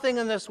there's nothing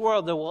in this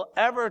world that will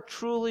ever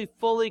truly,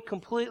 fully,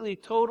 completely,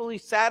 totally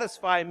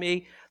satisfy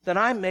me, then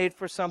I'm made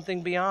for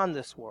something beyond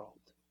this world.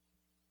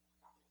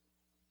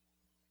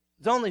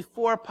 There's only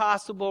 4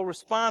 possible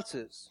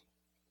responses.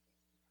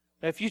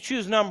 If you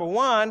choose number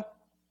 1,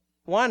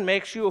 1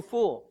 makes you a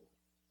fool.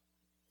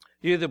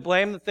 You either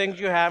blame the things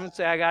you have and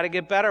say, I got to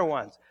get better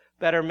ones.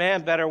 Better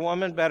man, better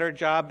woman, better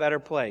job, better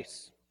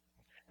place.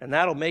 And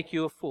that'll make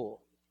you a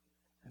fool.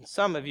 And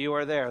some of you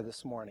are there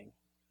this morning.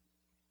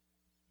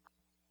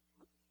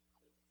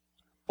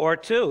 Or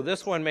 2,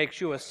 this one makes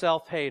you a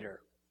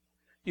self-hater.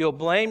 You'll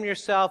blame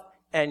yourself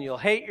and you'll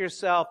hate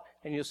yourself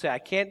and you'll say, I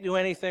can't do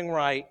anything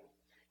right.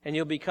 And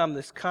you'll become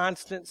this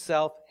constant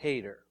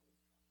self-hater.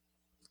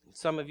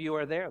 Some of you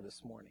are there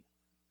this morning.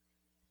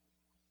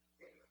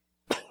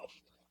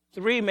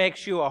 3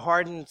 makes you a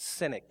hardened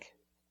cynic.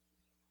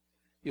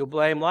 You'll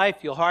blame life,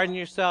 you'll harden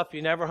yourself,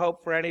 you never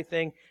hope for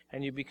anything,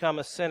 and you become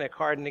a cynic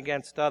hardened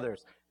against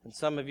others. And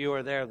some of you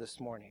are there this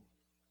morning.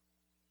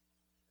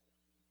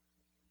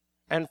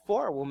 And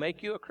 4 will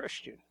make you a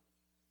Christian.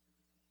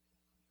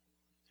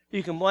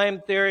 You can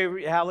blame theory,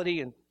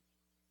 reality, and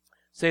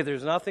say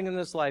there's nothing in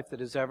this life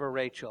that is ever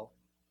Rachel.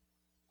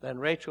 Then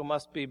Rachel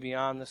must be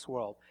beyond this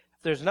world.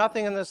 If there's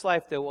nothing in this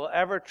life that will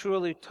ever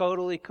truly,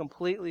 totally,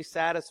 completely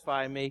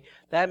satisfy me,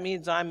 that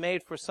means I'm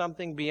made for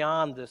something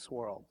beyond this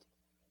world.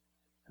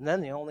 And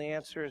then the only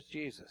answer is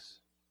Jesus.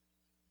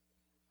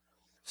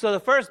 So the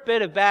first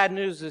bit of bad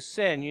news is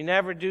sin. You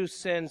never do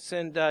sin,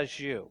 sin does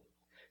you.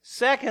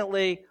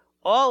 Secondly,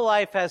 all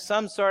life has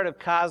some sort of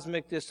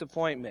cosmic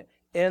disappointment.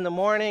 In the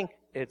morning,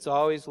 it's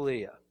always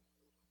Leah.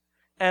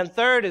 And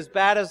third, as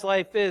bad as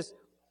life is,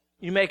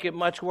 you make it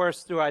much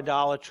worse through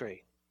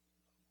idolatry.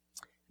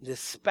 And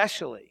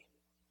especially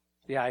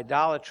the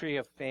idolatry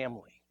of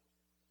family.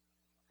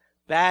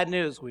 Bad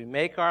news, we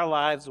make our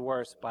lives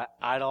worse by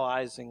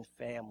idolizing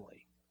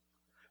family.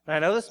 Now, I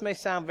know this may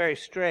sound very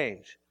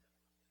strange,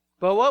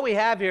 but what we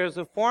have here is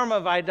a form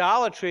of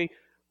idolatry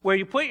where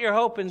you put your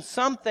hope in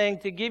something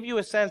to give you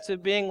a sense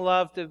of being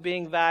loved, of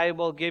being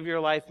valuable, give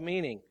your life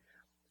meaning.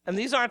 And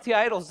these aren't the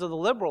idols of the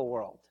liberal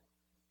world.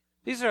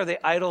 These are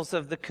the idols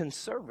of the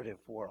conservative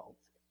world.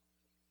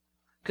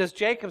 Because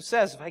Jacob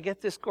says, if I get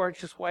this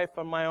gorgeous wife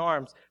on my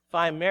arms, if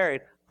I'm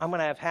married, I'm going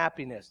to have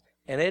happiness.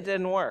 And it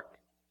didn't work.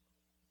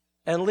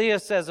 And Leah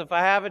says, if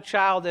I have a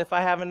child, if I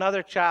have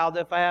another child,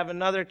 if I have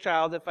another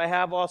child, if I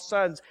have all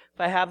sons,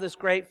 if I have this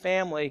great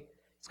family,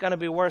 it's going to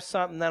be worth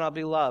something, then I'll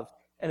be loved.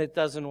 And it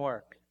doesn't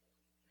work.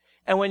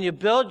 And when you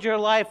build your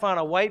life on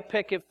a white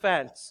picket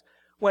fence,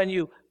 when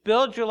you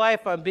build your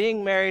life on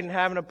being married and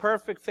having a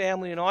perfect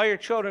family and all your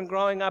children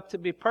growing up to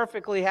be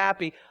perfectly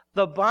happy,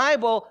 the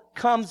Bible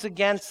comes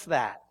against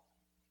that.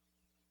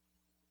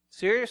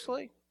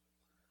 Seriously?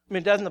 I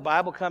mean, doesn't the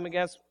Bible come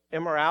against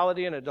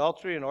immorality and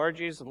adultery and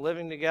orgies and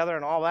living together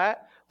and all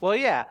that? Well,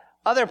 yeah,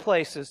 other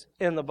places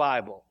in the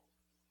Bible.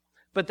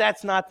 But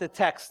that's not the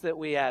text that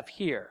we have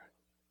here.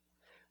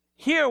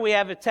 Here we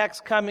have a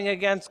text coming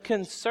against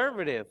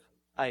conservative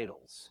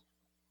idols.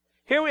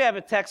 Here we have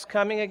a text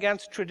coming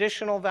against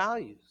traditional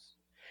values.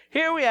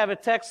 Here we have a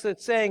text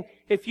that's saying,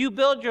 if you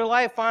build your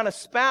life on a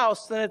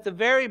spouse, then at the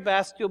very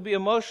best, you'll be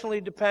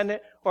emotionally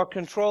dependent or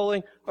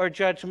controlling or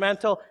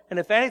judgmental. And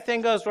if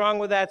anything goes wrong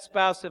with that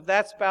spouse, if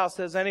that spouse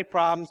has any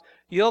problems,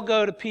 you'll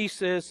go to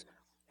pieces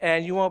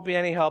and you won't be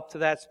any help to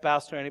that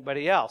spouse or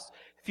anybody else.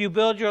 If you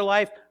build your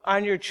life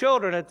on your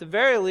children, at the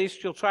very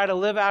least, you'll try to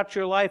live out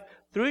your life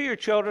through your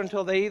children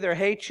until they either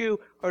hate you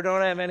or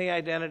don't have any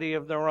identity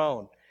of their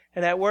own.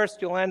 And at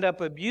worst, you'll end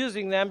up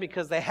abusing them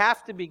because they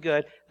have to be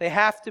good, they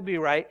have to be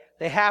right,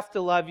 they have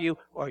to love you,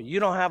 or you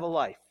don't have a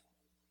life.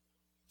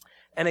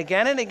 And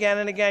again and again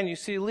and again, you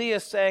see Leah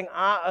saying,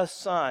 a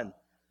son.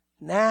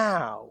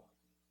 Now.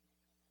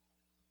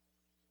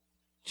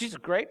 She's a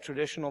great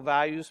traditional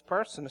values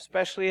person,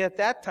 especially at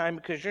that time,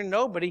 because you're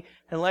nobody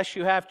unless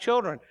you have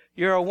children.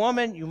 You're a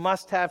woman, you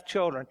must have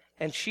children.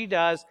 And she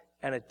does,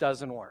 and it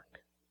doesn't work.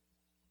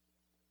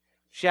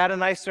 She had a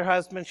nicer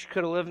husband. She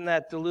could have lived in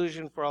that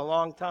delusion for a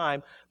long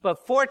time.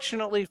 But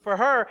fortunately for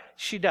her,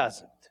 she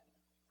doesn't.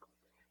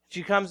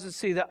 She comes to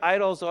see that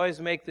idols always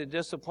make the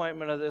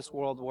disappointment of this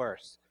world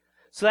worse.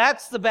 So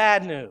that's the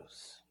bad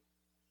news.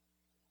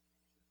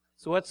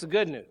 So what's the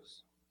good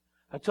news?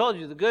 I told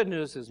you the good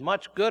news is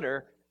much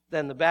gooder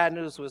than the bad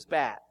news was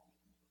bad.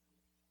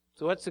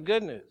 So what's the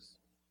good news?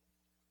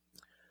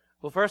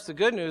 Well, first, the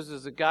good news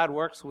is that God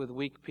works with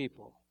weak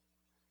people.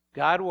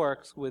 God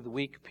works with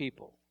weak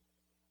people.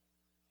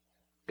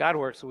 God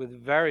works with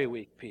very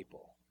weak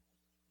people.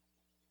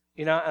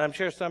 You know, and I'm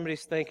sure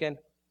somebody's thinking,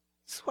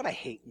 this is what I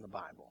hate in the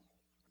Bible.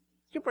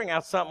 You bring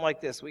out something like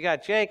this. We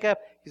got Jacob.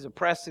 He's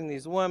oppressing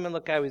these women.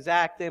 Look how he's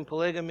acting.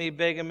 Polygamy,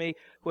 bigamy.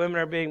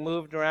 Women are being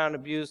moved around,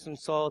 abused, and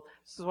sold.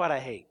 This is what I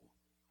hate.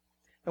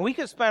 And we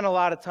could spend a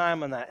lot of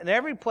time on that. In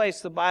every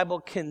place the Bible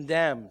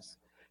condemns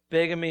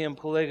bigamy and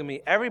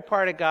polygamy, every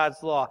part of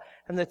God's law.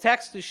 And the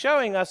text is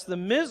showing us the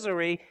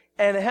misery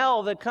and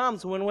hell that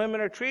comes when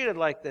women are treated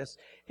like this.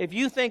 If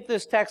you think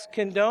this text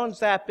condones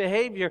that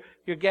behavior,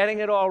 you're getting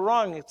it all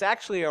wrong. It's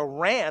actually a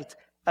rant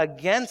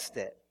against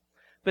it.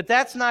 But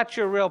that's not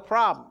your real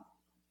problem.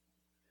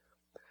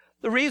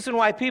 The reason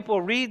why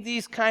people read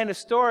these kind of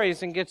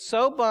stories and get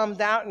so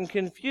bummed out and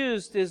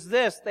confused is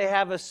this: they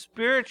have a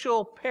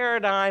spiritual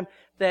paradigm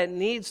that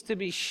needs to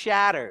be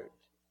shattered.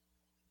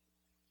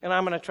 And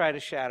I'm going to try to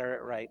shatter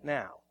it right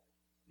now.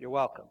 You're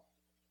welcome.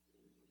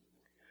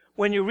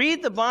 When you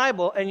read the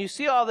Bible and you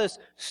see all this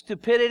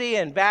stupidity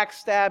and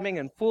backstabbing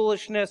and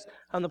foolishness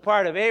on the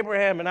part of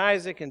Abraham and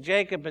Isaac and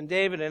Jacob and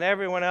David and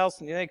everyone else,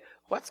 and you think,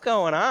 what's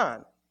going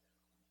on?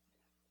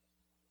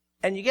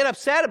 And you get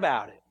upset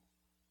about it.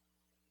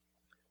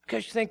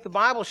 Because you think the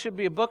Bible should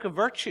be a book of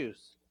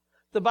virtues.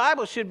 The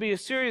Bible should be a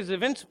series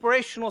of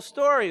inspirational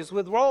stories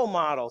with role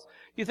models.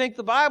 You think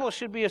the Bible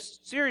should be a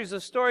series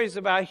of stories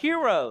about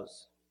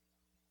heroes.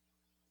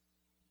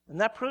 And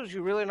that proves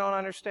you really don't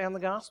understand the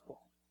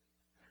gospel.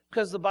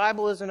 Because the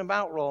Bible isn't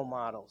about role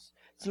models.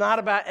 It's not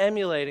about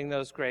emulating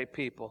those great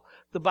people.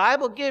 The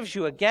Bible gives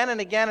you again and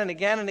again and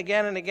again and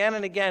again and again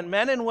and again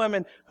men and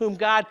women whom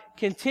God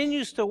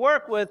continues to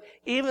work with,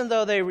 even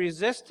though they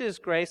resist His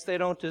grace, they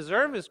don't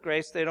deserve His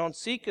grace, they don't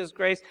seek His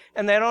grace,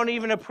 and they don't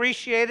even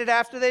appreciate it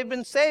after they've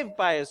been saved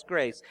by His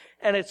grace.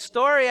 And it's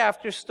story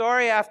after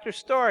story after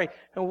story.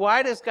 And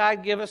why does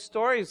God give us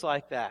stories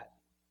like that?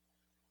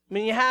 I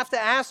mean, you have to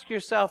ask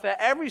yourself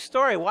at every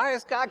story, why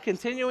is God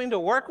continuing to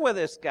work with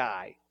this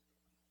guy?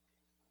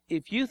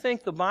 If you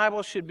think the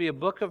Bible should be a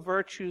book of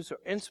virtues or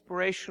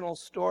inspirational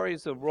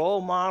stories of role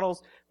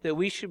models that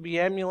we should be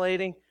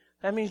emulating,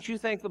 that means you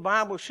think the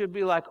Bible should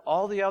be like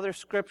all the other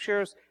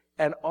scriptures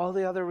and all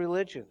the other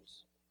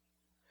religions.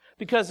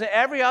 Because in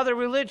every other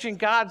religion,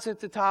 God's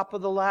at the top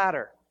of the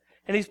ladder.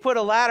 And He's put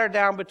a ladder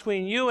down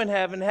between you and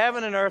heaven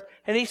and earth,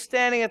 and He's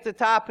standing at the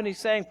top and He's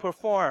saying,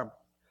 perform,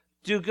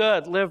 do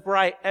good, live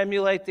right,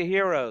 emulate the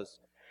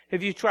heroes.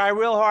 If you try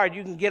real hard,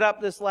 you can get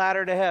up this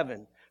ladder to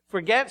heaven.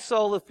 Forget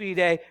sola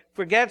fide,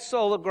 forget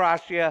sola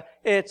gratia,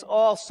 it's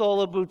all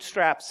sola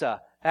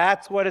bootstrapsa.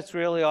 That's what it's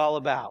really all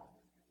about.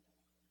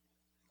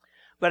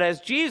 But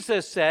as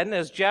Jesus said, and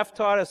as Jeff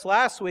taught us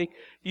last week,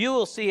 you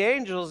will see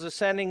angels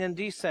ascending and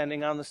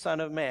descending on the Son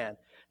of Man.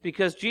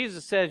 Because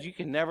Jesus says you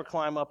can never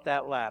climb up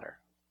that ladder.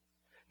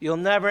 You'll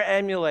never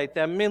emulate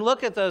them. I mean,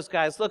 look at those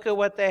guys. Look at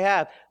what they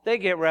have. They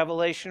get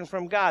revelation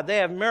from God. They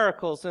have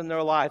miracles in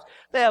their lives.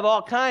 They have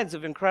all kinds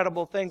of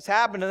incredible things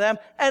happen to them,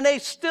 and they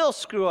still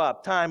screw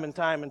up time and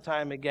time and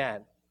time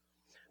again.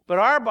 But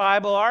our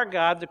Bible, our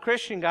God, the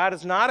Christian God,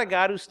 is not a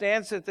God who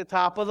stands at the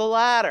top of the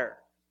ladder,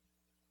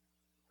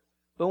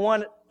 but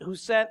one who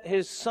sent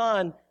His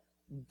Son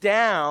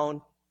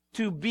down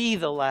to be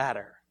the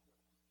ladder.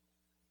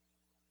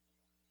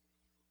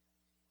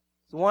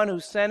 The one who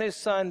sent His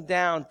Son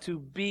down to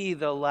be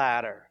the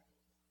ladder.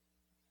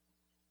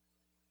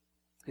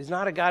 He's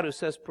not a God who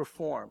says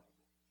perform.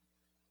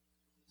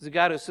 He's a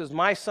God who says,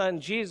 my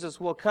Son Jesus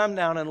will come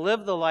down and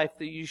live the life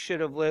that you should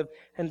have lived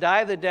and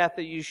die the death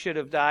that you should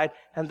have died.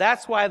 And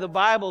that's why the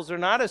Bibles are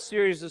not a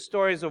series of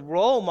stories of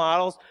role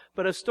models,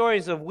 but of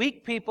stories of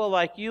weak people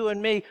like you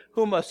and me,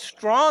 whom a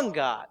strong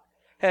God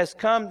has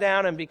come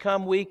down and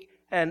become weak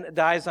and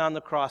dies on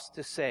the cross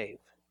to save.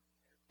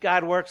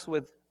 God works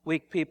with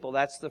weak people.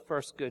 That's the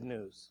first good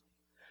news.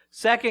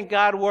 Second,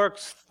 God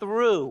works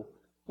through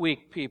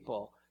weak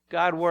people.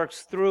 God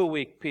works through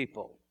weak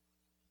people.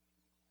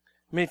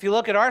 I mean, if you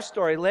look at our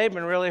story,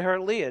 Laban really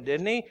hurt Leah,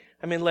 didn't he?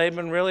 I mean,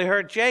 Laban really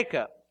hurt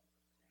Jacob.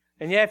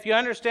 And yet, if you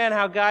understand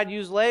how God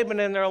used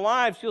Laban in their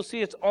lives, you'll see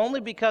it's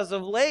only because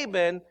of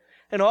Laban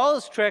and all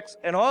his tricks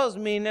and all his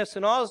meanness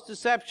and all his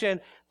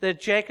deception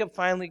that Jacob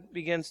finally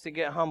begins to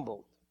get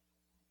humbled.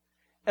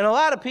 And a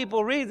lot of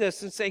people read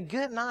this and say,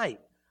 good night.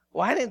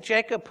 Why didn't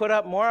Jacob put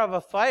up more of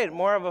a fight,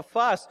 more of a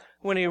fuss,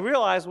 when he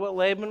realized what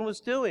Laban was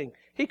doing?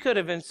 He could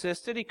have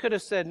insisted. He could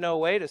have said no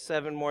way to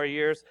 7 more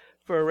years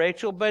for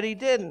Rachel, but he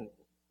didn't.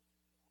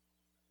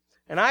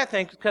 And I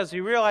think because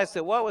he realized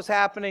that what was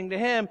happening to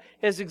him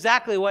is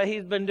exactly what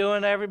he's been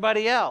doing to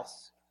everybody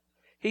else.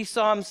 He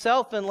saw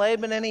himself in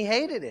Laban and he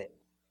hated it.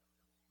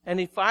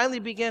 And he finally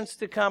begins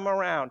to come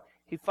around.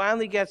 He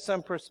finally gets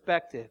some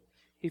perspective.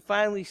 He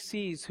finally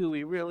sees who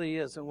he really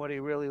is and what he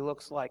really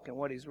looks like and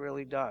what he's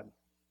really done.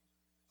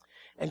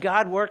 And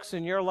God works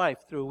in your life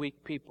through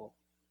weak people.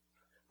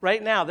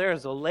 Right now, there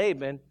is a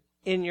Laban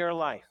in your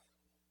life.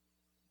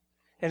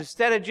 And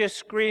instead of just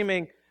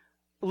screaming,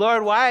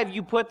 Lord, why have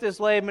you put this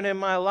Laban in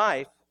my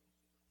life?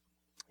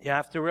 You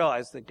have to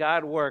realize that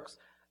God works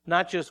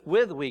not just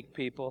with weak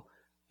people,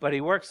 but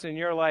He works in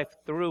your life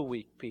through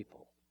weak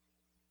people.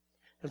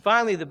 And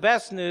finally, the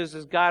best news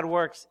is God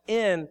works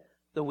in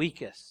the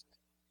weakest.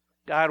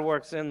 God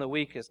works in the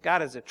weakest.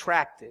 God is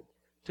attracted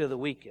to the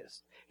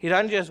weakest. He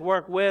doesn't just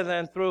work with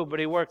and through, but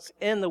He works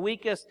in the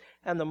weakest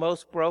and the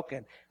most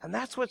broken. And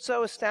that's what's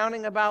so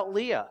astounding about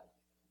Leah.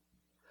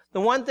 The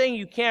one thing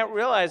you can't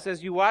realize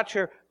as you watch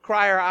her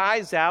cry her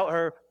eyes out,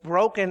 her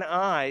broken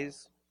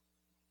eyes,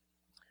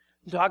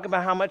 talk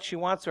about how much she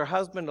wants her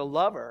husband to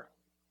love her,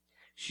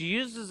 she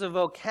uses a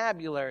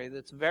vocabulary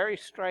that's very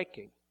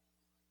striking.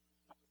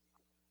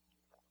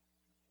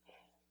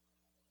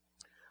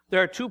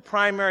 There are 2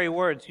 primary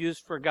words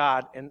used for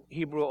God in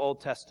Hebrew Old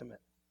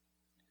Testament.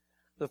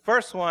 The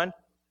first one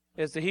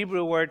is the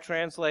Hebrew word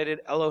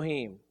translated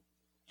Elohim,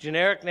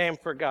 generic name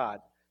for God.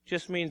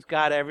 Just means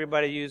God.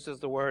 Everybody uses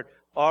the word.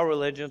 All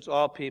religions,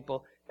 all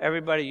people,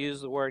 everybody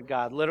uses the word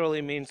God.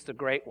 Literally means the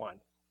great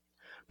one.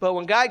 But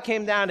when God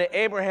came down to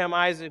Abraham,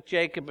 Isaac,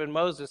 Jacob, and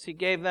Moses, He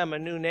gave them a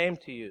new name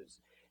to use.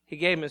 He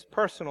gave them His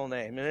personal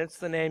name, and it's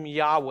the name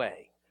Yahweh.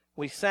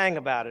 We sang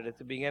about it at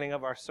the beginning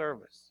of our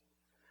service.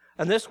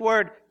 And this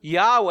word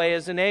Yahweh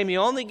is a name He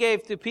only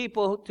gave to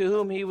people to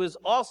whom He was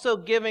also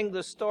giving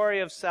the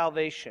story of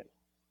salvation.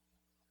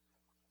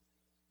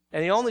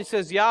 And He only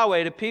says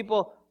Yahweh to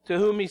people to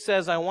whom He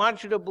says, I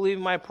want you to believe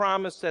my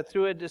promise that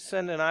through a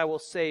descendant I will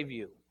save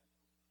you.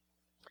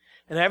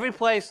 And every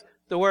place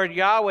the word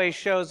Yahweh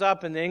shows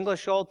up in the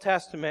English Old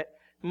Testament,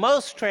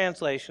 most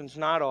translations,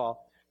 not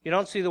all, you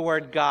don't see the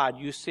word God,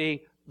 you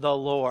see the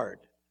Lord.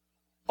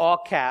 all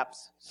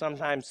caps,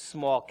 sometimes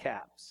small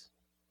caps.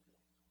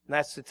 And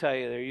that's to tell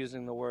you they're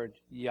using the word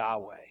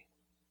Yahweh.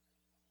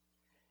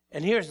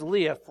 And here's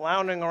Leah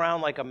floundering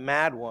around like a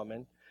mad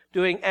woman,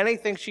 doing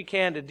anything she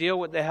can to deal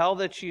with the hell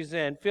that she's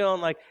in, feeling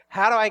like,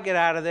 how do I get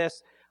out of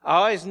this? I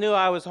always knew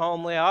I was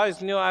homely. I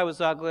always knew I was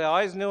ugly. I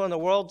always knew in the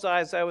world's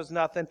eyes I was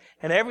nothing.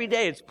 And every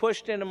day it's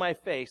pushed into my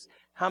face.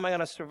 How am I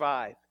going to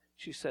survive?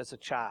 She says, a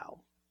child.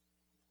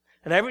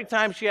 And every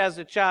time she has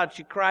a child,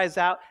 she cries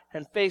out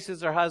and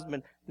faces her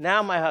husband.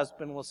 Now my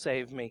husband will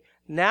save me.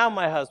 Now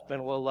my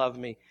husband will love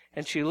me.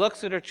 And she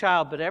looks at her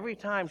child, but every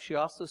time she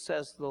also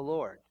says the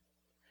Lord.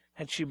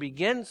 And she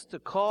begins to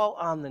call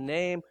on the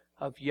name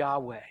of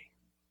Yahweh.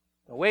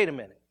 Now, wait a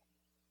minute.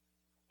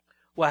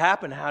 What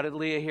happened? How did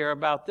Leah hear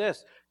about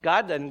this?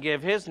 God doesn't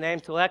give his name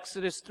till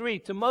Exodus 3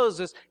 to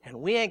Moses,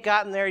 and we ain't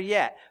gotten there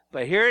yet.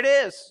 But here it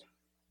is.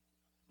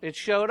 It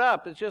showed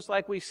up. It's just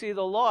like we see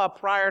the law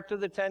prior to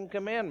the Ten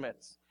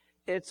Commandments.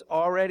 It's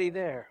already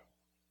there.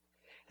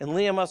 And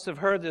Leah must have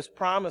heard this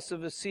promise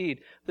of a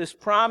seed, this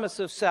promise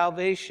of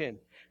salvation.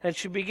 And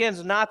she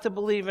begins not to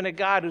believe in a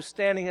God who's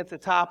standing at the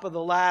top of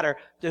the ladder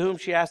to whom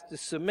she has to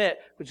submit,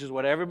 which is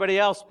what everybody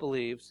else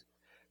believes.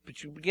 But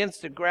she begins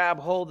to grab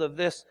hold of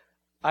this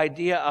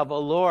idea of a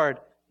Lord,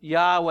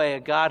 Yahweh, a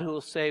God who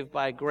will save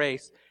by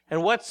grace.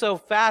 And what's so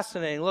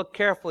fascinating, look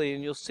carefully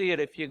and you'll see it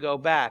if you go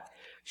back.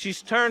 She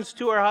turns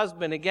to her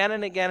husband again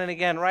and again and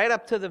again, right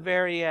up to the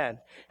very end.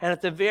 And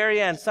at the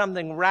very end,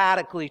 something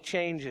radically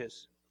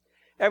changes.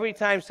 Every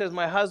time she says,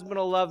 my husband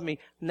will love me.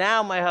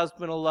 Now my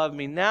husband will love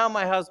me. Now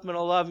my husband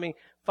will love me.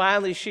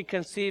 Finally, she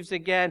conceives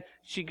again.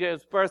 She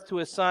gives birth to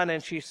a son,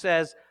 and she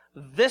says,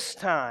 this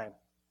time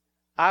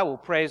I will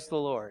praise the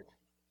Lord.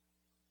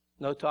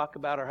 No talk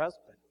about her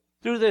husband.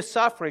 Through this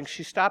suffering,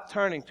 she stopped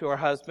turning to her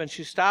husband.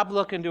 She stopped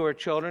looking to her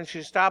children.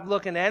 She stopped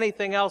looking at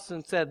anything else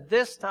and said,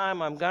 this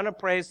time I'm going to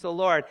praise the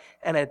Lord.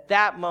 And at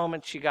that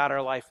moment, she got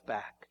her life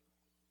back.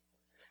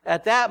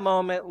 At that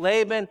moment,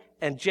 Laban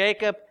and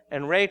Jacob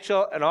and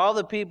Rachel and all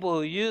the people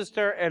who used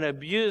her and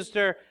abused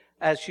her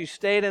as she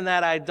stayed in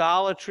that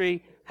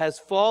idolatry has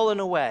fallen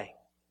away.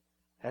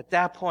 At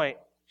that point,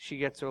 she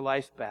gets her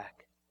life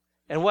back.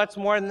 And what's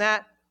more than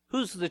that?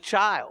 Who's the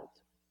child?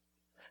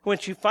 When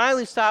she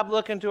finally stopped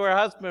looking to her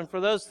husband for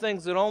those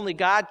things that only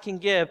God can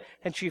give,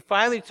 and she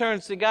finally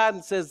turns to God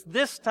and says,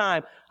 this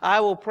time I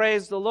will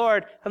praise the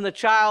Lord, and the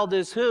child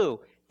is who?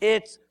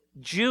 It's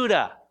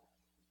Judah.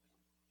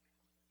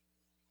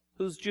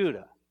 Who's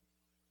Judah?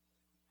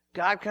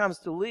 God comes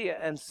to Leah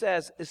and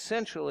says,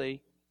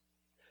 essentially,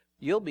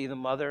 you'll be the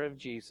mother of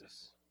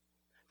Jesus.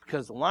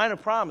 Because the line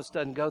of promise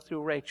doesn't go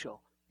through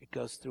Rachel. It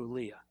goes through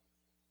Leah.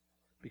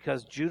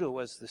 Because Judah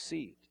was the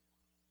seed.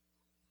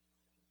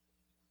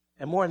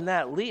 And more than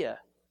that, Leah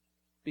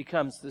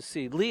becomes the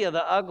seed. Leah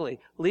the ugly.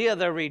 Leah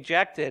the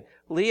rejected.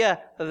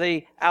 Leah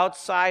the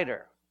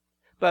outsider.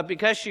 But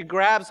because she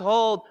grabs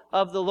hold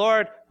of the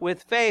Lord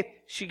with faith,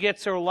 she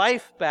gets her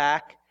life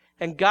back.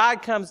 And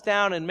God comes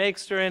down and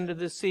makes her into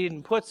the seed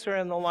and puts her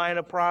in the line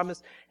of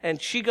promise.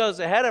 And she goes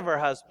ahead of her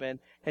husband.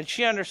 And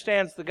she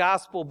understands the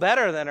gospel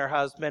better than her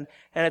husband.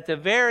 And at the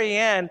very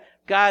end,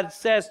 God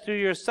says, through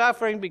your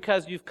suffering,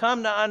 because you've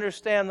come to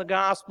understand the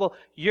gospel,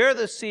 you're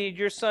the seed.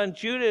 Your son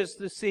Judah is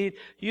the seed.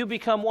 You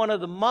become one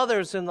of the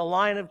mothers in the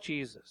line of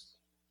Jesus.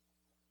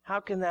 How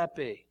can that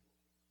be?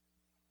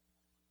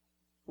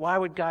 Why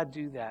would God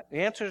do that?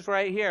 The answer is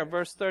right here in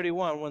verse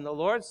 31. When the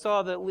Lord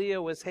saw that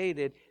Leah was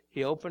hated,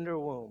 he opened her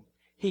womb.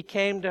 He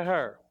came to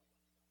her.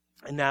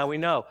 And now we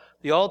know.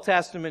 The Old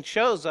Testament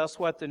shows us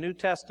what the New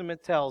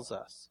Testament tells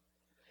us.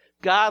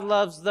 God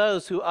loves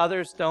those who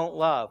others don't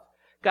love.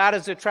 God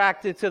is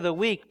attracted to the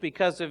weak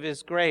because of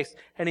his grace,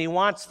 and he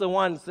wants the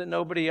ones that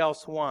nobody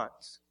else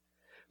wants.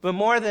 But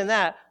more than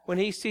that, when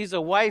he sees a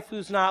wife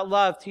who's not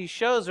loved, he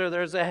shows her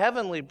there's a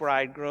heavenly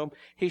bridegroom.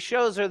 He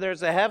shows her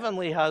there's a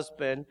heavenly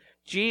husband.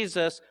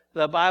 Jesus,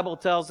 the Bible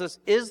tells us,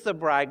 is the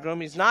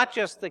bridegroom. He's not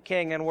just the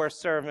king and we're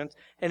servants,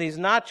 and he's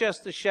not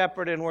just the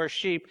shepherd and we're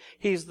sheep.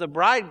 He's the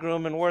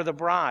bridegroom and we're the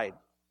bride.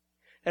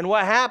 And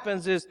what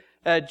happens is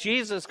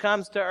Jesus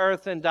comes to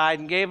earth and died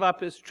and gave up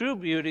his true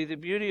beauty, the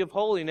beauty of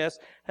holiness,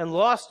 and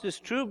lost his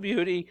true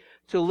beauty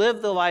to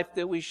live the life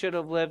that we should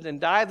have lived and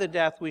die the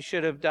death we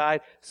should have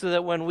died, so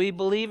that when we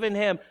believe in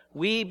him,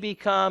 we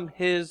become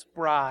his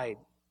bride.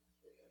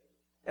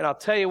 And I'll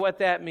tell you what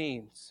that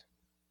means.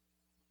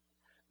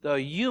 Though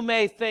you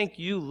may think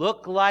you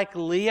look like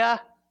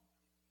Leah,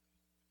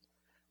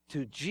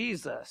 to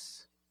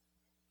Jesus,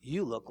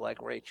 you look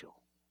like Rachel.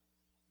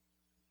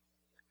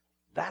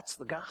 That's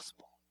the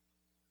gospel.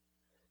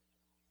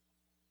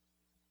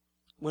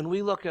 When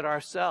we look at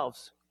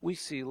ourselves, we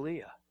see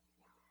Leah.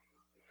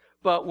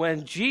 But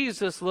when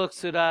Jesus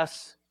looks at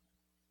us,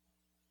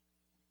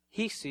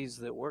 he sees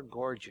that we're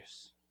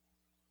gorgeous.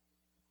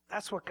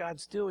 That's what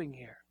God's doing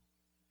here.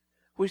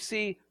 We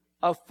see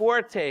a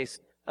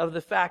foretaste of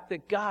the fact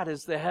that God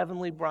is the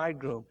heavenly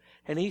bridegroom,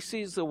 and he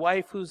sees the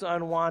wife who's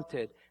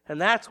unwanted, And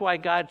that's why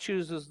God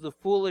chooses the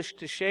foolish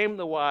to shame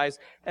the wise,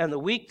 and the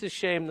weak to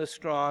shame the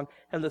strong,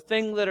 and the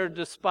things that are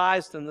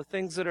despised and the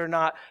things that are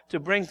not, to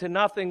bring to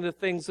nothing the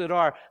things that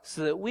are,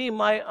 so that we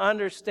might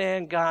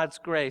understand God's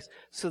grace,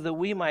 so that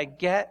we might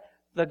get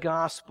the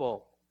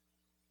gospel.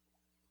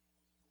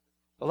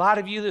 A lot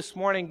of you this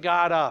morning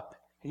got up,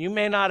 and you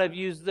may not have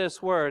used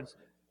this words,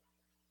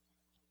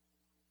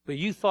 but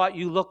you thought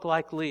you looked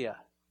like Leah.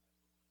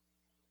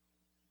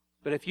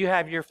 But if you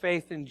have your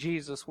faith in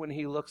Jesus, when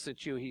He looks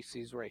at you, He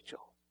sees Rachel.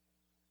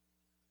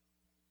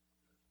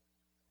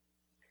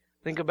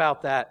 Think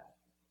about that,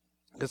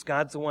 because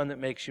God's the one that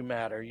makes you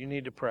matter. You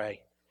need to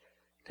pray.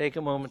 Take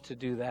a moment to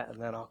do that, and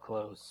then I'll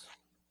close.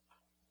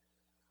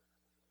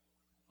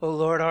 Oh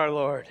Lord, our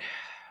Lord,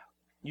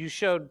 you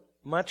showed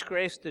much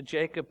grace to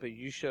Jacob, but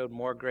you showed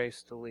more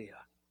grace to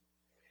Leah.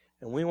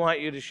 And we want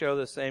you to show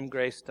the same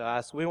grace to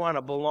us. We want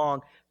to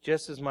belong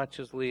just as much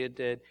as Leah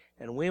did.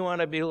 And we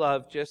want to be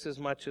loved just as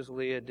much as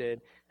Leah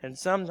did. And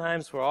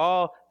sometimes for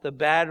all the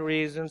bad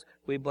reasons,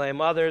 we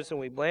blame others and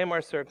we blame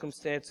our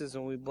circumstances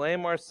and we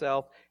blame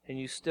ourselves. And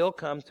you still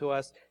come to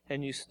us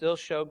and you still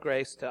show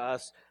grace to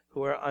us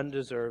who are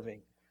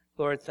undeserving.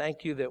 Lord,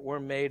 thank you that we're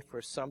made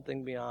for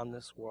something beyond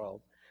this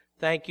world.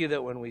 Thank you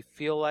that when we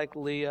feel like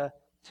Leah,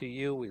 to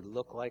you we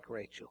look like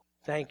Rachel.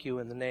 Thank you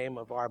in the name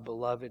of our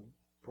beloved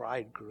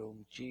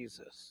bridegroom,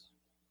 Jesus,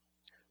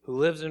 who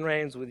lives and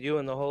reigns with you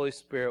in the Holy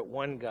Spirit,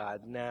 one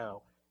God,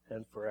 now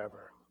and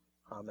forever.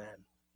 Amen.